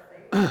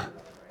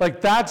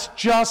that's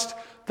just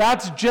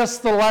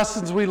the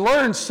lessons we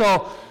learn.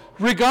 So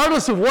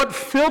regardless of what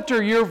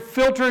filter you're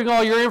filtering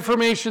all your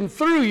information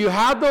through, you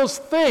have those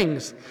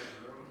things.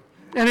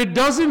 And it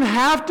doesn't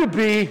have to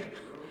be,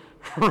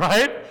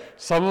 right?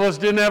 Some of us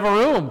didn't have a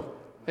room.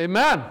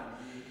 Amen.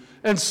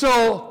 And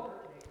so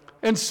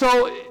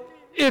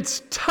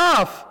it's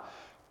tough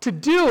to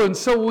do, and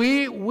so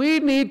we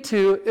need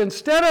to,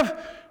 instead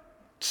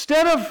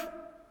of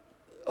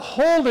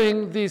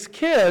holding these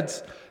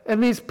kids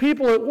and these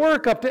people at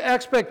work up to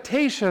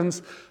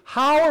expectations,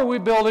 how are we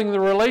building the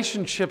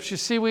relationships? You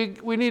see,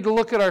 we need to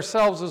look at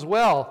ourselves as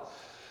well.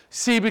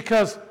 See,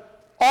 because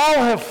all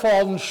have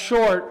fallen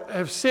short,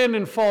 have sinned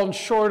and fallen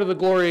short of the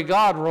glory of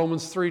God,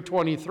 Romans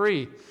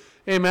 3:23.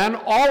 Amen?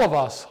 All of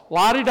us,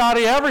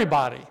 la-di-da-di,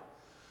 everybody.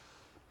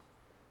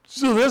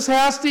 So this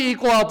has to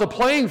equal out the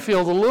playing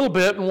field a little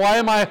bit. And why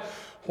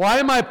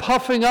am I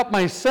puffing up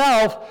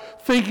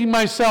myself, thinking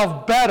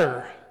myself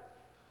better?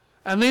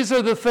 And these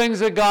are the things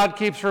that God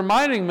keeps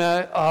reminding me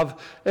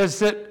of, is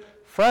that,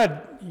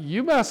 Fred,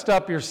 you messed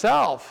up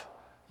yourself.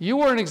 You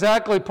weren't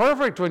exactly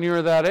perfect when you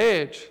were that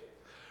age.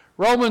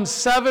 Romans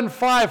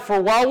 7:5,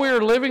 for while we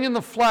are living in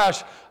the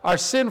flesh, our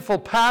sinful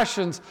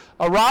passions,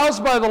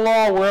 aroused by the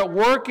law, were at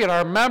work in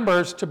our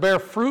members to bear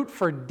fruit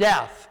for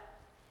death.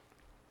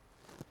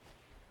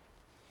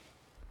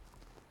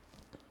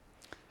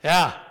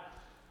 Yeah.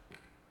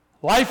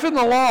 Life in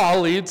the law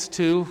leads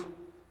to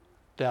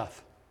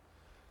death.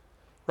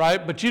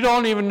 Right? But you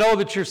don't even know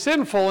that you're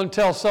sinful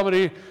until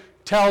somebody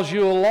tells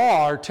you a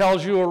law or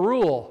tells you a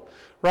rule.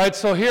 Right?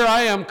 So here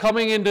I am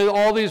coming into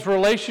all these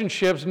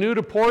relationships, new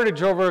to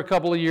Portage over a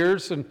couple of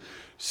years, and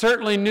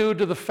certainly new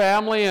to the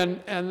family,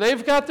 and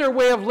they've got their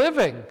way of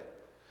living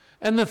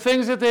and the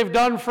things that they've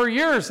done for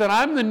years, and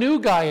I'm the new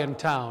guy in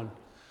town.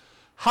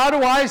 How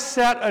do I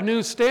set a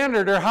new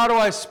standard, or how do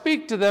I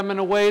speak to them in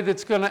a way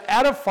that's going to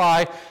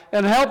edify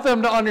and help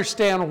them to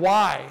understand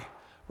why?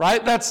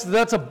 right? That's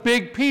a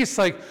big piece.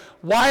 Like,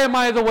 why am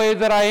I the way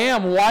that I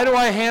am? Why do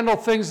I handle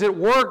things at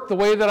work the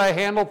way that I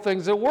handle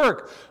things at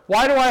work?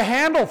 Why do I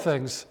handle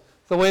things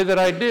the way that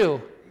I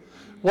do?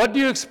 What do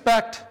you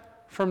expect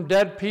from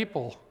dead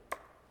people?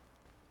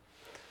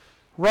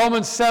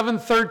 Romans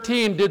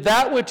 7:13, did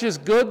that which is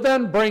good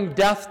then bring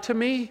death to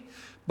me?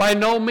 By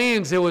no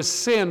means, it was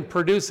sin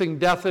producing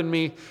death in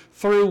me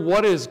through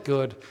what is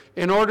good,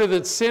 in order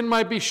that sin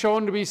might be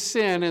shown to be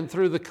sin, and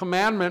through the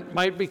commandment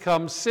might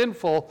become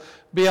sinful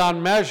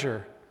beyond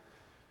measure.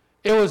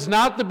 It was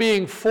not the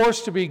being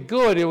forced to be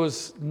good, it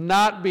was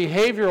not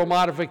behavioral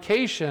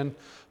modification,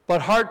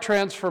 but heart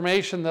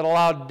transformation that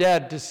allowed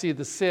dead to see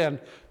the sin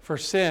for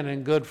sin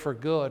and good for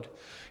good.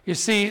 You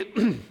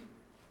see,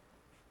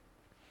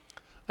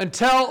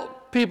 until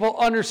people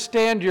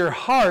understand your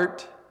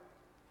heart,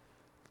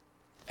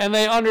 and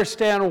they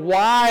understand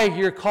why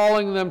you're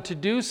calling them to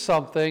do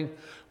something,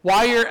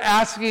 why you're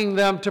asking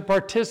them to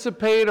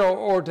participate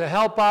or to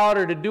help out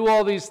or to do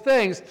all these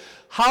things,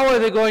 how are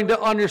they going to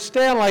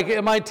understand? Like,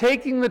 am I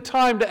taking the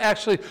time to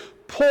actually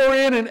pour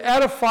in and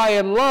edify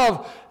and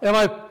love? Am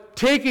I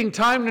taking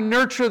time to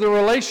nurture the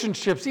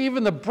relationships,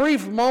 even the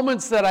brief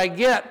moments that I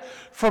get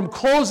from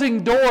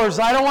closing doors?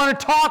 I don't want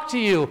to talk to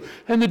you,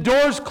 and the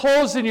door's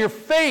closed in your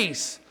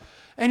face,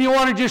 and you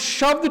want to just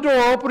shove the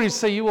door open and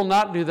say, you will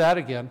not do that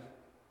again.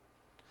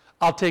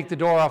 I'll take the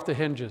door off the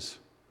hinges.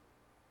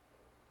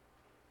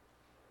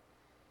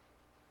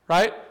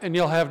 Right? And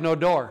you'll have no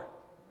door.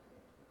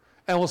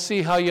 And we'll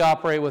see how you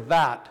operate with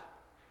that.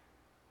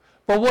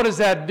 But what does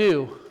that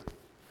do?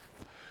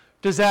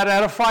 Does that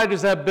edify?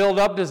 Does that build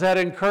up? Does that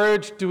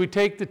encourage? Do we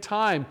take the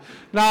time?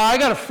 Now, I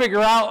got to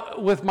figure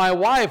out with my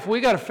wife,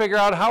 we got to figure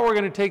out how we're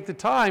going to take the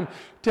time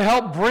to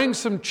help bring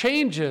some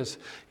changes.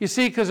 You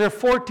see, because they're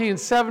 14,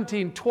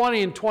 17,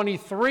 20, and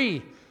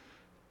 23.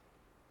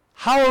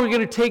 How are we going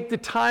to take the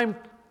time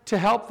to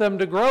help them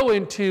to grow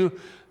into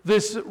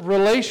this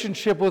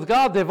relationship with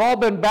God? They've all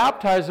been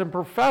baptized and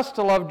professed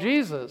to love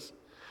Jesus.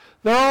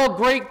 They're all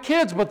great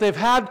kids, but they've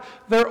had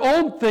their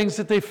own things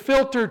that they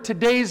filter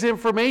today's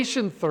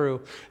information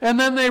through. And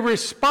then they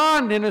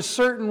respond in a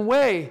certain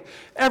way.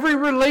 Every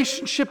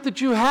relationship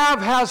that you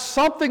have has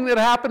something that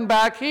happened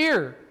back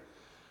here.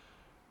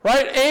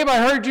 Right? Abe, I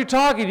heard you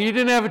talking. You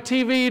didn't have a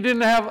TV.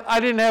 I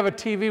didn't have a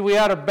TV. We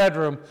had a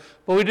bedroom,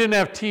 but we didn't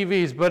have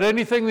TVs. But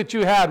anything that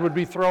you had would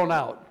be thrown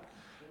out.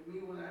 Me,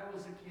 when I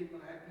was a kid,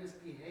 when I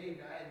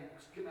misbehaved, I had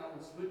to get out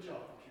and switch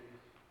off the tree.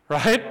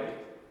 Right?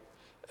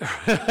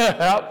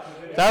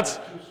 That's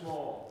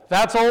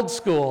old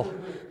school.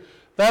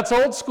 That's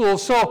old school.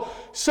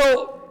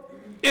 So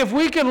if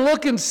we can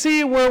look and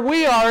see where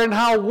we are and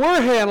how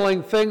we're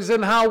handling things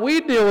and how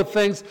we deal with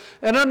things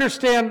and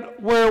understand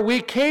where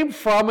we came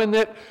from, and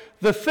that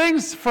the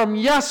things from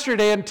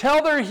yesterday,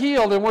 until they're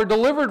healed and we're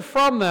delivered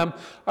from them,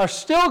 are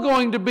still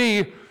going to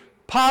be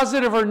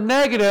positive or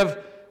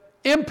negative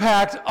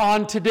impact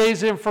on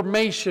today's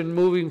information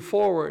moving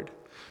forward.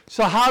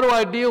 So how do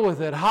I deal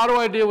with it? How do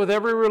I deal with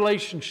every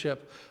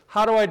relationship?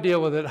 How do I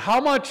deal with it?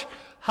 How much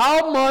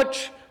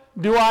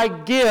do I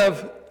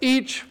give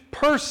each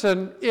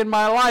person in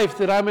my life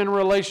that I'm in a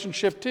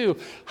relationship to?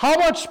 How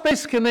much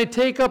space can they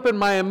take up in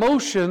my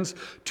emotions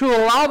to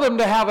allow them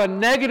to have a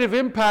negative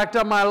impact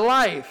on my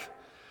life?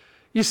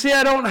 You see,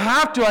 I don't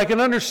have to. I can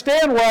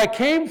understand where I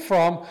came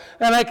from,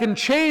 and I can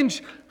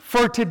change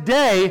for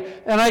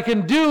today, and I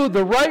can do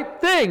the right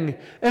thing.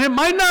 And it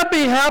might not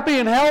be happy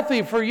and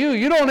healthy for you.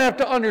 You don't have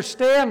to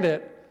understand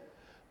it.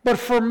 But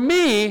for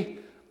me,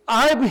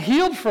 I'm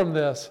healed from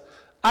this.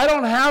 I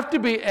don't have to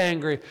be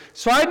angry.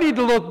 So I need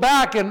to look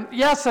back, and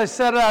yes, I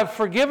said I've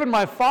forgiven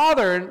my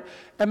father,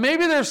 and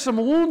maybe there's some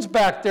wounds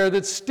back there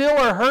that still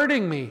are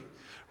hurting me,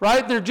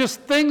 right? They're just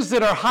things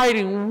that are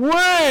hiding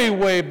way,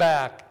 way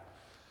back.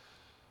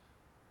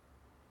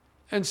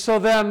 And so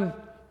then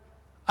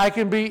I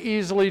can be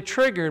easily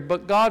triggered,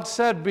 but God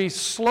said, be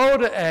slow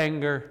to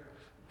anger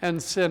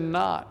and sin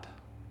not.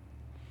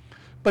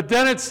 But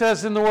then it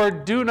says in the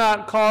word, do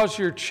not cause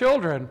your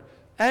children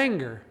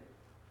anger.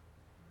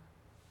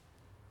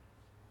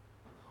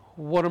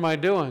 What am I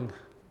doing?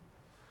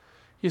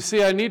 You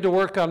see, I need to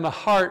work on the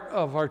heart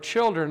of our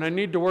children. I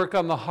need to work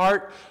on the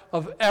heart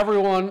of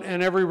everyone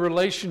and every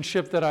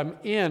relationship that I'm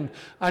in.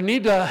 I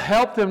need to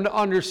help them to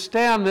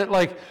understand that,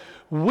 like,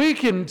 we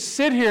can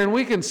sit here and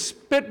we can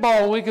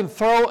spitball and we can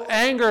throw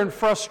anger and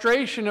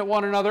frustration at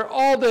one another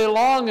all day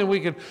long, and we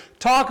can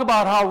talk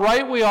about how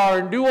right we are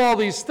and do all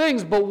these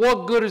things, but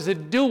what good is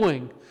it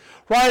doing?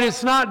 Right?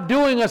 It's not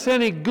doing us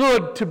any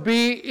good to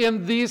be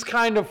in these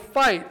kind of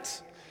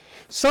fights.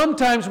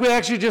 Sometimes we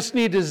actually just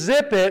need to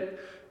zip it.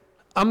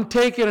 I'm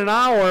taking an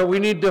hour. We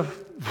need to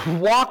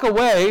walk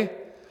away,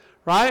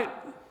 right?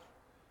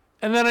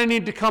 And then I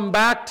need to come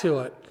back to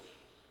it.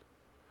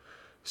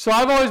 So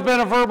I've always been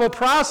a verbal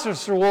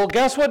processor. Well,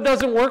 guess what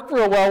doesn't work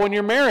real well when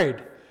you're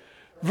married?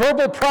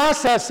 Verbal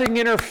processing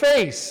in her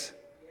face.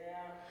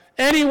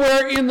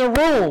 Anywhere in the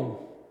room.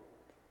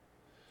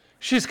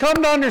 She's come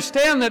to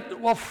understand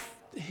that, well,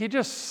 he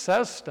just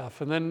says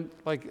stuff, and then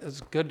like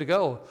it's good to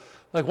go.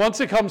 Like once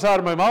it comes out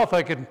of my mouth,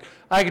 I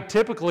could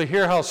typically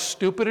hear how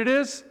stupid it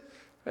is.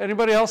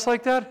 Anybody else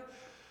like that?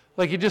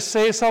 Like you just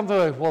say something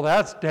like, well,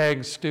 that's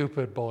dang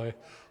stupid, boy.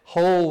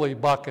 Holy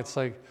buckets.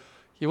 Like,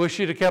 you wish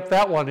you'd have kept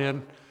that one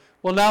in.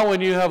 Well, now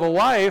when you have a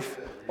wife,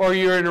 or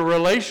you're in a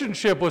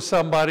relationship with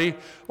somebody,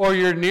 or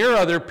you're near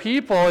other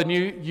people and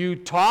you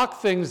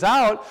talk things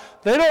out,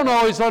 they don't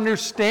always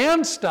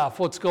understand stuff,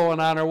 what's going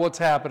on or what's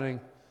happening.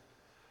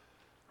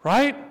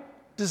 Right?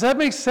 Does that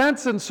make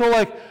sense? And so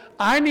like,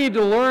 I need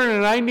to learn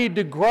and I need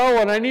to grow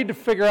and I need to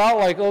figure out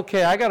like,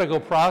 okay, I got to go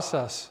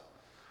process.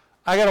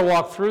 I got to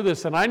walk through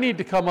this and I need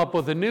to come up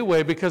with a new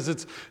way because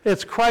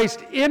it's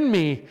Christ in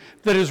me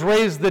that has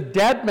raised the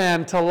dead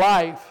man to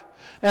life.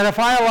 And if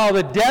I allow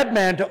the dead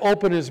man to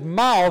open his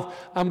mouth,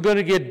 I'm going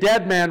to get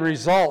dead man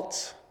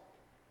results.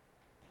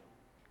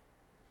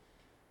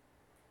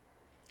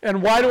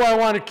 And why do I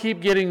want to keep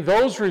getting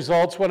those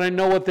results when I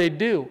know what they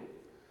do?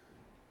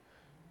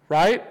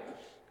 Right?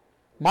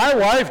 My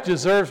wife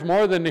deserves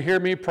more than to hear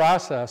me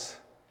process.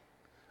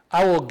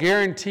 I will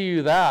guarantee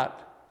you that.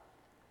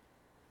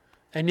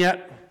 And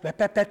yet,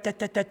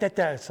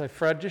 it's like,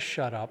 Fred, just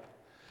shut up.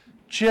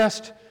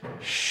 Just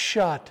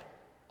shut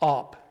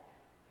up.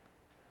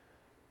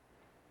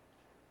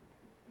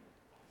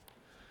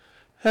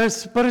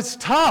 But it's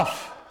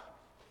tough.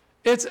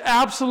 It's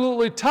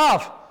absolutely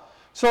tough.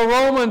 So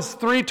Romans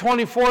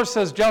 3:24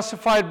 says,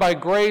 justified by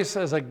grace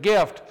as a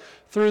gift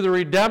through the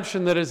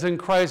redemption that is in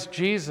Christ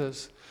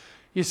Jesus.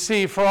 You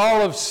see, for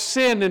all have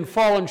sinned and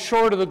fallen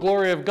short of the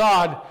glory of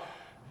God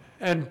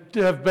and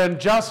have been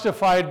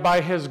justified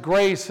by his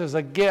grace as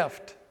a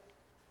gift.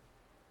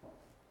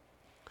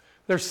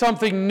 There's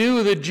something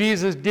new that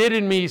Jesus did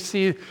in me.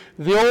 See,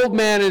 the old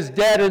man is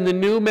dead and the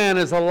new man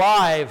is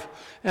alive.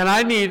 And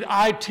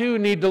I too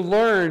need to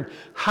learn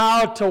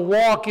how to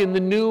walk in the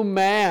new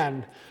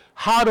man.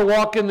 How to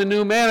walk in the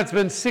new man. It's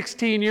been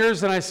 16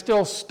 years and I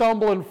still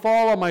stumble and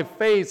fall on my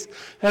face.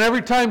 And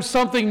every time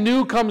something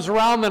new comes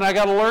around, then I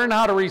got to learn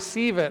how to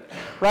receive it,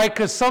 right?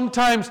 Because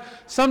sometimes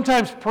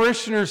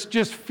parishioners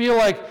just feel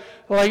like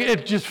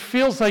it just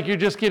feels like you're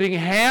just getting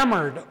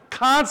hammered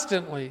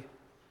constantly.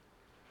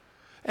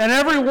 And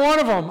every one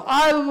of them,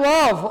 I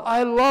love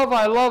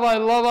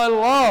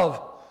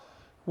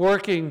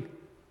working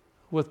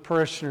with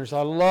parishioners.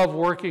 I love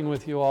working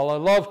with you all. I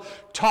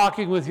love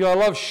talking with you. I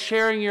love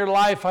sharing your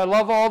life. I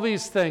love all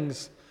these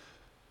things.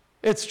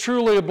 It's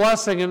truly a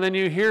blessing, and then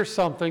you hear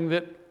something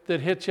that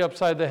hits you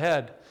upside the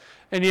head,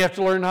 and you have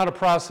to learn how to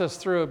process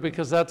through it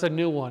because that's a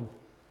new one.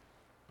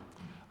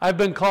 I've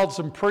been called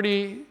some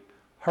pretty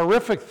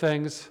horrific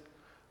things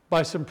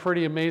by some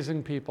pretty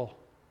amazing people.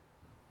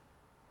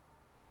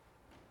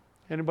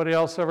 Anybody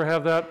else ever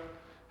have that?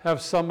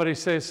 Have somebody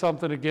say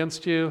something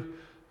against you?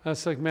 And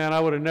it's like, man, I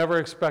would have never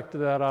expected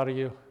that out of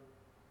you.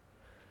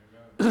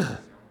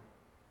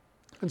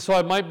 And so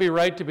I might be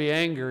right to be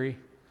angry.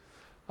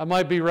 I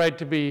might be right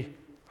to be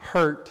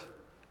hurt.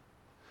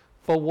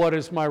 But what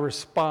is my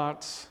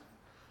response?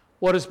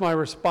 What is my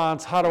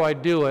response? How do I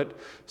do it?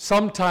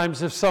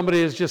 Sometimes if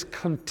somebody is just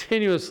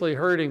continuously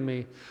hurting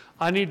me,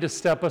 I need to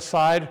step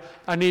aside.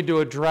 I need to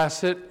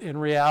address it in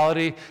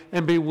reality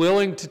and be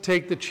willing to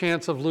take the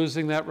chance of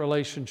losing that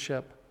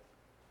relationship.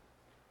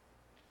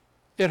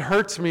 It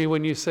hurts me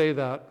when you say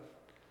that.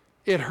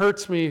 It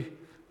hurts me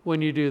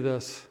when you do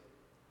this.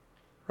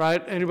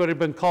 Right? Anybody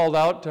been called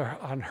out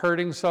on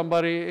hurting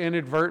somebody,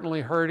 inadvertently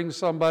hurting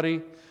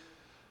somebody?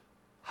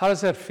 How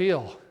does that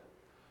feel?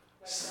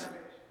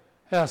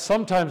 Yeah,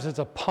 sometimes it's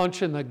a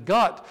punch in the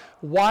gut.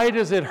 Why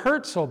does it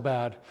hurt so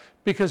bad?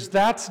 Because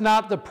that's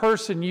not the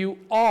person you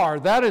are.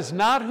 That is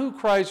not who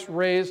Christ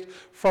raised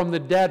from the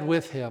dead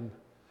with him.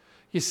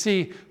 You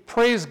see,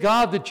 praise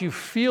God that you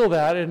feel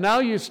that, and now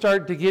you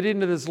start to get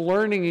into this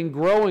learning and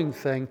growing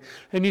thing,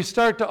 and you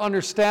start to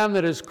understand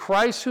that it's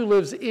Christ who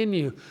lives in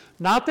you,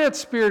 not that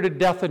spirit of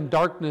death and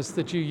darkness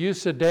that you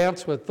used to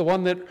dance with, the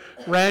one that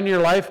ran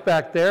your life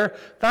back there.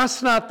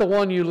 That's not the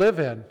one you live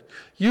in.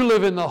 You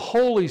live in the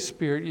Holy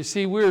Spirit. You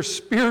see, we're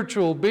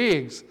spiritual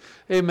beings.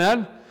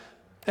 Amen?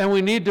 And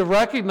we need to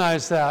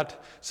recognize that.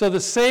 So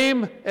the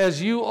same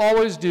as you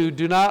always do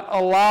not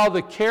allow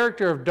the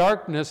character of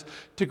darkness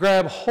to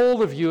grab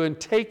hold of you and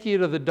take you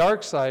to the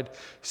dark side.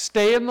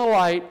 Stay in the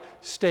light,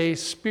 stay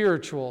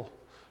spiritual.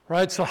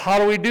 Right? So how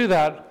do we do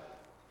that?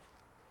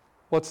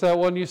 What's that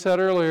one you said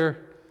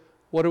earlier?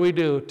 What do we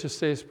do to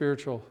stay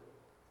spiritual?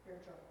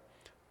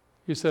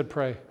 You said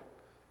pray.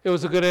 It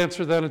was a good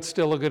answer then, it's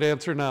still a good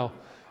answer now.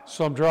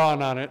 So I'm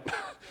drawing on it.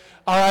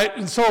 All right,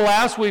 and so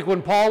last week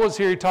when Paul was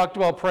here, he talked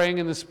about praying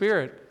in the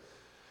Spirit.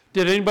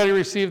 Did anybody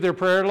receive their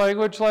prayer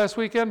language last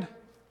weekend?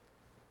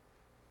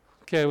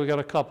 Okay, we got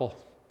a couple.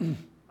 Mine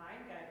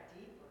got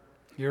deeper.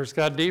 Yours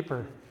got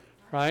deeper,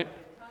 right?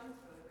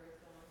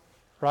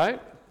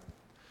 Right?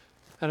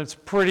 And it's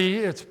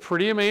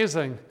pretty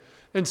amazing.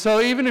 And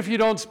so even if you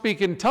don't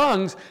speak in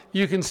tongues,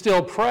 you can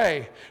still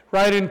pray,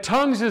 right? And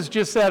tongues is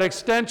just that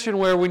extension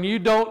where when you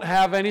don't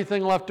have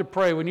anything left to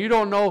pray, when you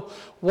don't know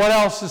what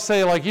else to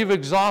say, like you've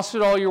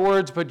exhausted all your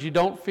words, but you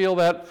don't feel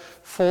that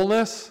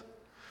fullness,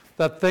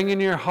 that thing in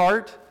your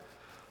heart,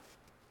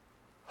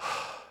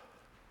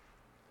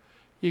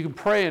 you can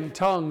pray in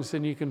tongues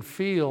and you can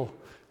feel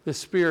the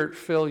Spirit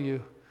fill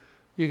you.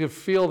 You can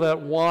feel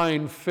that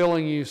wine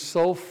filling you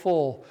so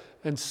full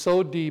and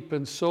so deep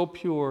and so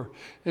pure.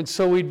 And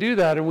so we do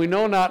that, and we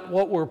know not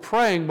what we're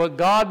praying, but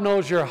God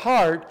knows your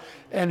heart,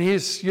 and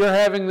you're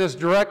having this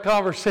direct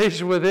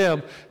conversation with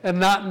Him and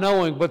not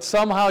knowing, but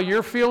somehow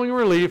you're feeling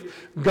relief.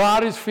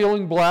 God is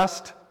feeling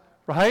blessed,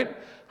 right?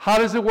 How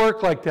does it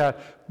work like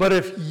that? But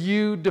if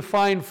you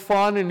define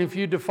fun and if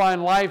you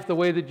define life the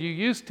way that you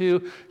used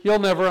to, you'll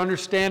never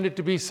understand it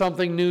to be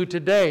something new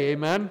today,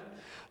 amen?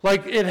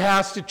 Like it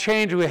has to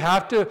change. We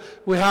have to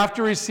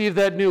receive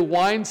that new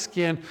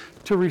wineskin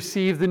to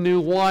receive the new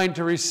wine,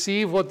 to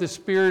receive what the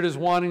Spirit is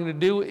wanting to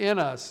do in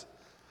us.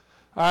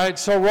 All right,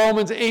 so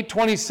Romans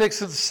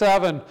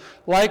 8:26-7.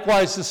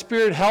 Likewise, the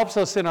Spirit helps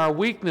us in our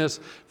weakness,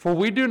 for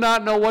we do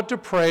not know what to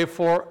pray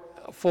for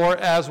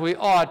as we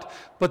ought,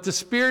 but the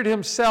Spirit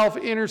Himself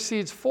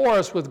intercedes for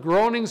us with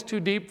groanings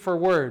too deep for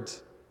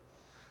words.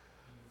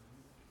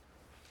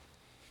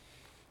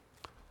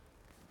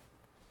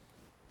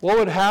 What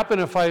would happen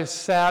if I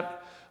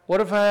sat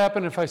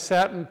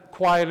in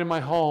quiet in my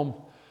home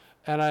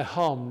and I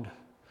hummed?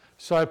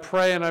 So I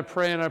pray and I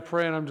pray and I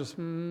pray and I'm just,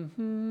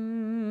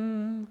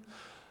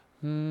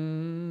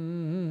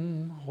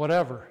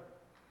 whatever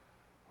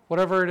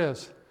it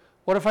is.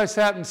 What if I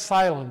sat in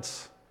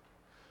silence?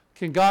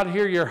 Can God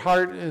hear your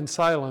heart in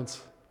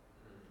silence?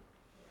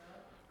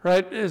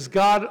 Right? Is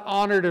God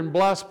honored and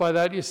blessed by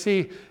that? You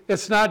see,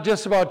 it's not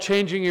just about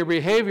changing your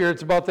behavior,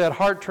 it's about that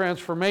heart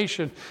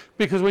transformation.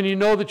 Because when you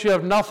know that you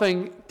have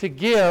nothing to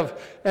give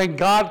and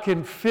God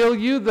can fill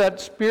you, that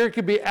Spirit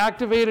can be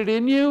activated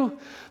in you,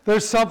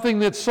 there's something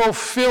that's so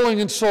filling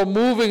and so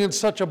moving and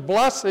such a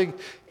blessing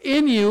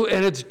in you,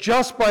 and it's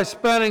just by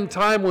spending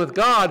time with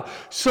God.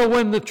 So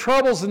when the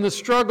troubles and the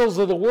struggles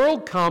of the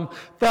world come,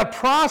 that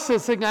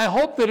processing, I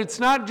hope that it's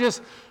not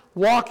just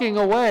walking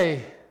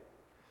away.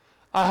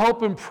 I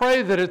hope and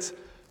pray that it's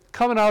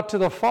coming out to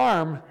the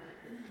farm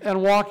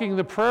and walking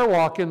the prayer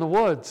walk in the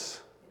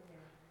woods,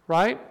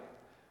 right?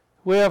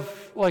 We have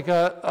like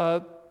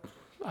I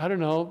don't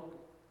know,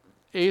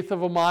 eighth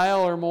of a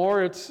mile or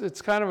more.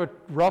 It's kind of a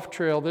rough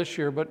trail this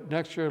year, but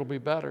next year it'll be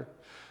better.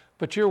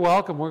 But you're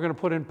welcome. We're going to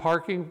put in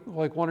parking,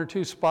 like 1 or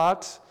 2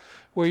 spots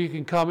where you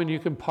can come and you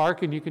can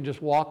park and you can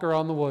just walk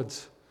around the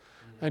woods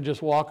and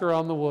just walk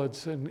around the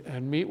woods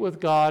and meet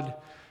with God,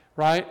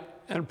 right?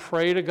 And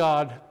pray to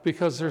God,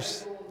 because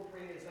there's...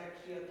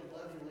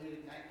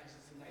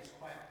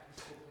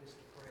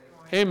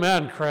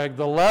 Amen, Craig.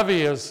 The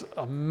levee is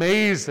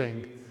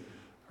amazing,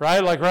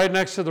 right? Like right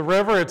next to the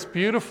river, it's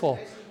beautiful.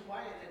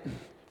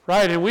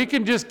 Right, and we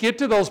can just get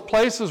to those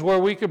places where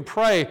we can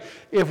pray.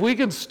 If we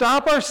can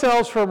stop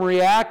ourselves from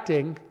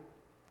reacting,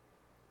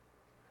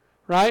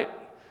 right?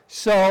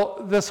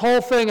 So this whole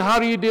thing, how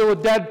do you deal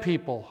with dead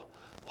people?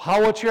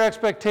 What's your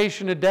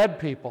expectation of dead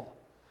people?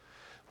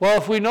 Well,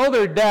 if we know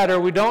they're dead or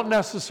we don't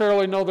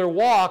necessarily know their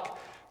walk,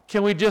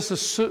 can we just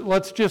assume,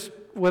 let's just,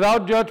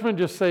 without judgment,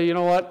 just say, you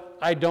know what,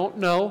 I don't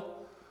know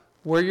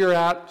where you're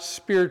at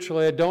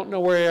spiritually. I don't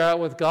know where you're at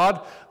with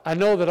God. I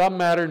know that I'm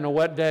madder than a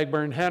wet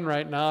dag-burned hen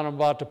right now and I'm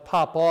about to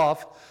pop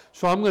off.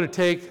 So I'm going to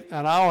take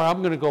an hour, I'm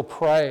going to go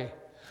pray.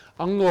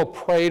 I'm going to go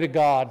pray to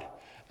God.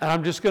 And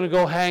I'm just going to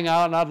go hang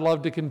out, and I'd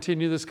love to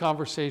continue this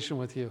conversation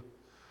with you.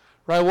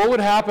 Right? What would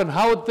happen?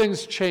 How would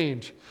things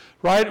change?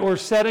 Right? We're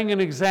setting an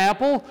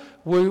example.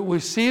 We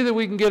see that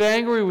we can get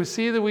angry. We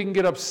see that we can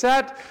get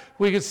upset.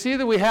 We can see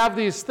that we have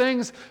these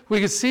things. We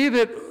can see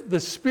that the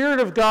Spirit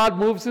of God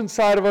moves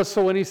inside of us.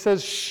 So when He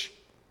says, shh,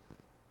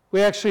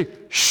 we actually,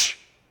 shh.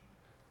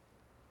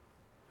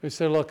 We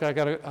say, look, I'm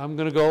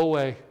going to go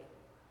away.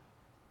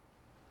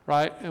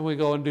 Right? And we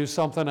go and do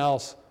something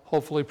else.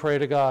 Hopefully pray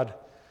to God.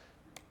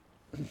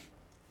 Also,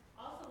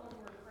 when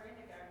we're praying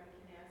to God,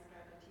 we can ask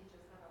God to teach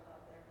us how to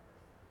love that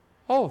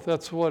person. Oh,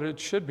 that's what it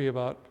should be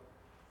about.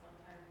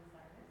 Sometimes I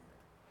miss it.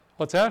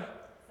 What's that?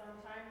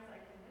 Sometimes I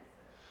can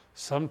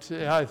miss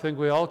it. Yeah, I think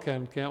we all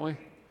can, can't we?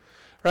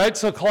 Right?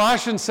 So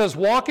Colossians says,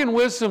 walk in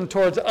wisdom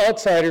towards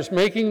outsiders,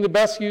 making the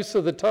best use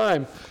of the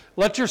time.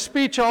 Let your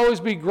speech always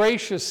be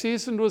gracious,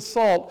 seasoned with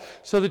salt,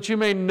 so that you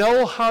may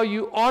know how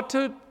you ought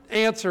to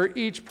answer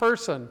each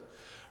person.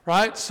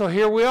 Right? So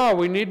here we are.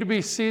 We need to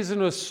be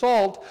seasoned with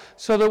salt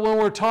so that when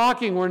we're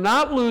talking, we're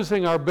not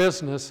losing our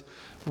business.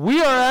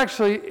 We are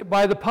actually,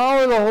 by the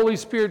power of the Holy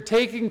Spirit,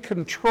 taking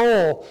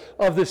control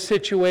of the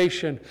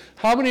situation.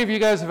 How many of you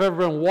guys have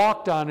ever been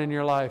walked on in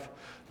your life?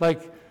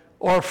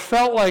 Or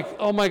felt like,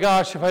 oh my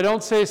gosh, if I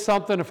don't say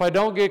something, if I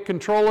don't get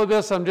control of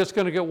this, I'm just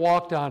going to get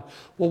walked on.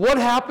 Well, what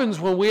happens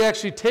when we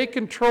actually take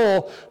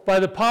control by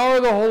the power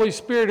of the Holy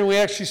Spirit and we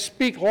actually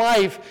speak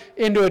life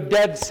into a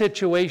dead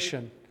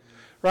situation?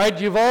 right?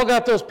 You've all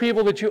got those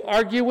people that you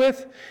argue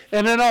with,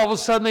 and then all of a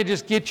sudden they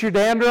just get your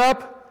dander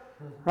up,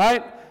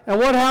 right? And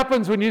what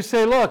happens when you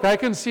say, look, I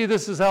can see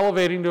this is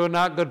elevating to a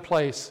not good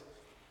place,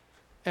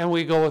 and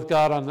we go with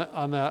God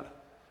on that,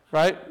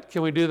 right?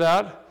 Can we do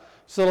that?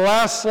 So the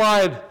last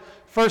slide,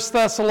 1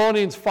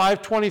 Thessalonians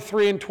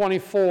 5:23 and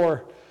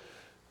 24,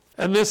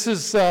 and this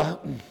is a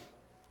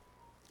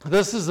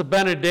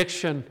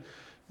benediction,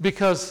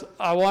 because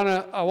I want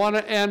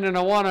to end, and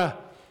I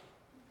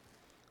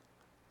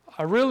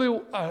really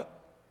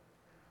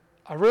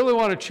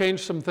want to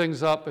change some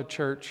things up at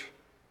church.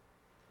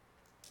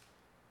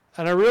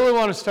 And I really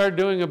want to start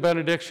doing a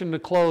benediction to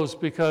close,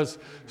 because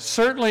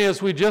certainly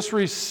as we just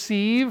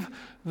receive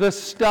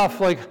this stuff,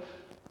 like,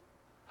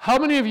 how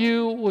many of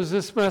you was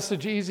this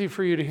message easy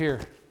for you to hear?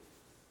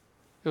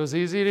 It was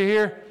easy to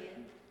hear?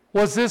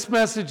 Was this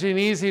message an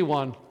easy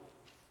one?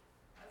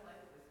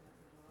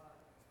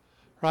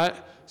 Right?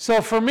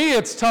 So for me,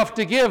 it's tough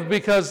to give,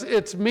 because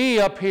it's me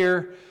up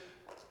here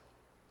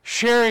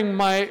sharing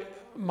my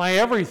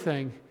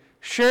everything,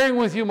 sharing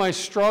with you my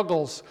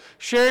struggles,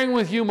 sharing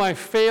with you my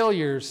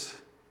failures,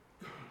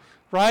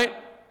 right?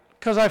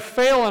 Because I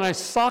fail and I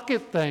suck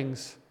at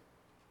things.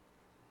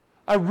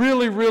 I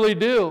really, really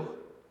do.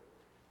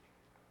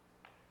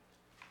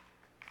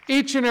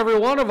 Each and every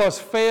one of us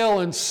fail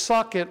and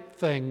suck at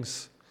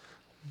things.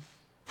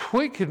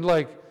 We could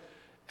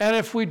and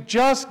if we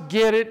just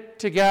get it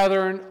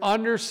together and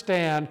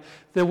understand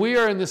that we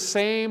are in the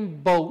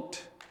same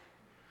boat,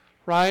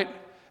 right?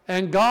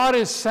 And God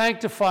is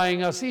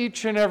sanctifying us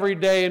each and every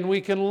day, and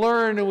we can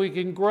learn and we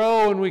can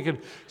grow and we can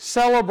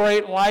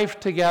celebrate life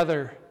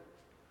together.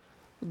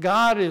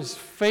 God is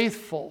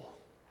faithful,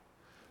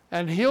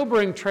 and He'll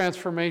bring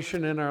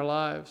transformation in our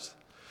lives.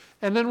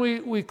 And then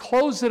we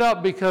close it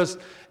up, because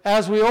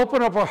as we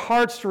open up our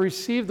hearts to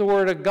receive the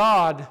Word of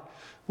God,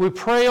 we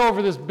pray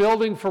over this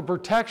building for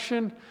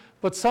protection,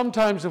 but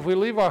sometimes if we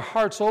leave our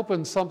hearts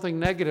open, something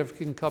negative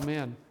can come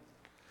in.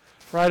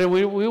 Right, and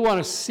we want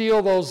to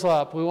seal those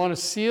up. We want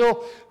to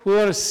seal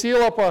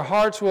up our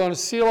hearts. We want to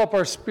seal up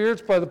our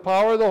spirits by the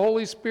power of the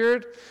Holy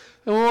Spirit.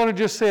 And we want to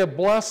just say a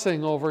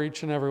blessing over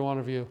each and every one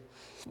of you.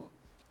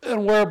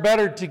 And where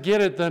better to get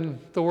it than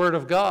the Word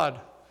of God,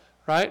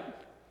 right?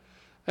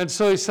 And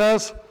so he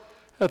says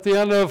at the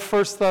end of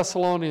 1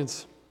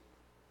 Thessalonians,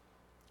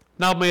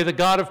 now may the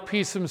God of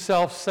peace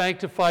himself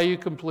sanctify you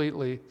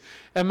completely,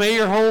 and may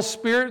your whole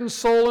spirit and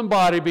soul and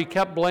body be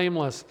kept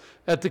blameless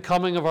at the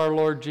coming of our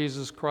Lord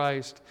Jesus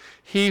Christ.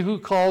 He who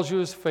calls you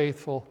is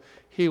faithful.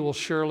 He will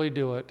surely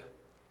do it.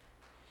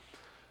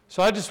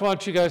 So I just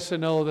want you guys to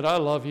know that I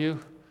love you.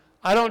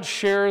 I don't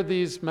share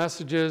these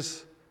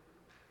messages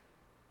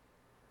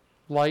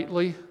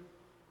lightly.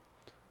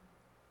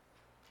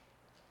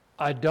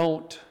 I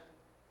don't.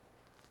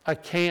 I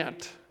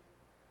can't.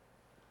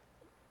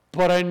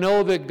 But I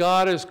know that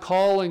God is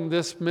calling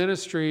this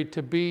ministry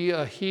to be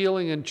a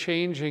healing and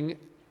changing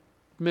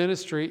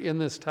ministry in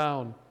this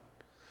town.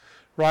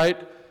 Right?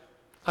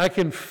 I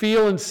can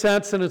feel and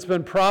sense, and it's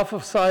been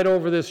prophesied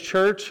over this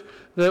church,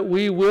 that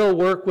we will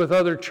work with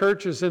other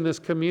churches in this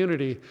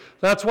community.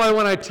 That's why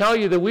when I tell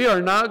you that we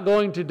are not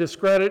going to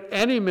discredit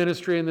any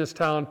ministry in this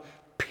town,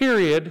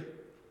 period,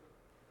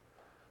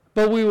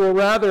 but we will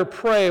rather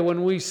pray.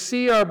 When we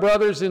see our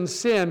brothers in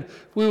sin,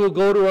 we will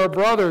go to our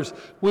brothers.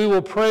 We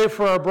will pray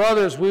for our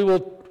brothers. We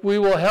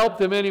will help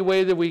them any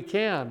way that we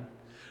can.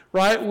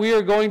 Right? We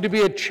are going to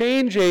be a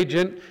change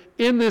agent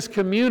in this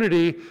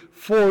community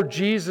for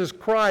Jesus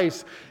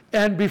Christ.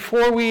 And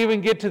before we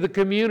even get to the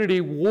community,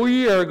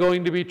 we are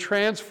going to be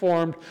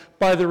transformed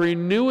by the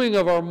renewing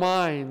of our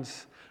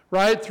minds,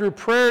 right? Through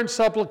prayer and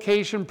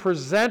supplication,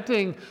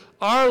 presenting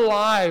our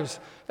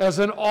lives as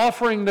an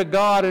offering to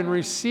God and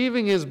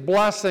receiving His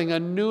blessing, a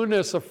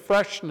newness, a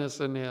freshness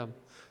in Him.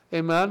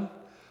 Amen?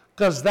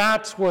 Because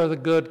that's where the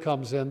good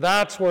comes in.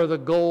 That's where the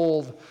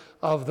gold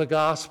of the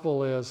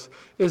gospel is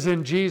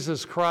in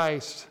Jesus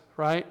Christ,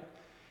 right?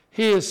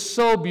 He is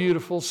so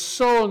beautiful,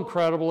 so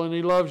incredible, and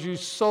He loves you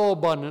so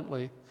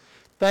abundantly.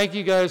 Thank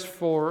you guys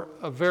for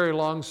a very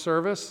long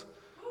service.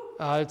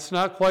 It's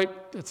not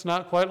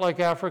quite like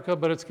Africa,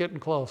 but it's getting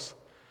close.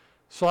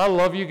 So I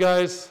love you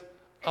guys.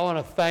 I want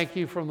to thank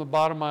you from the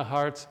bottom of my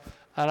heart,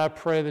 and I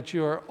pray that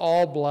you are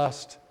all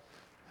blessed.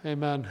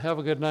 Amen. Have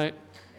a good night.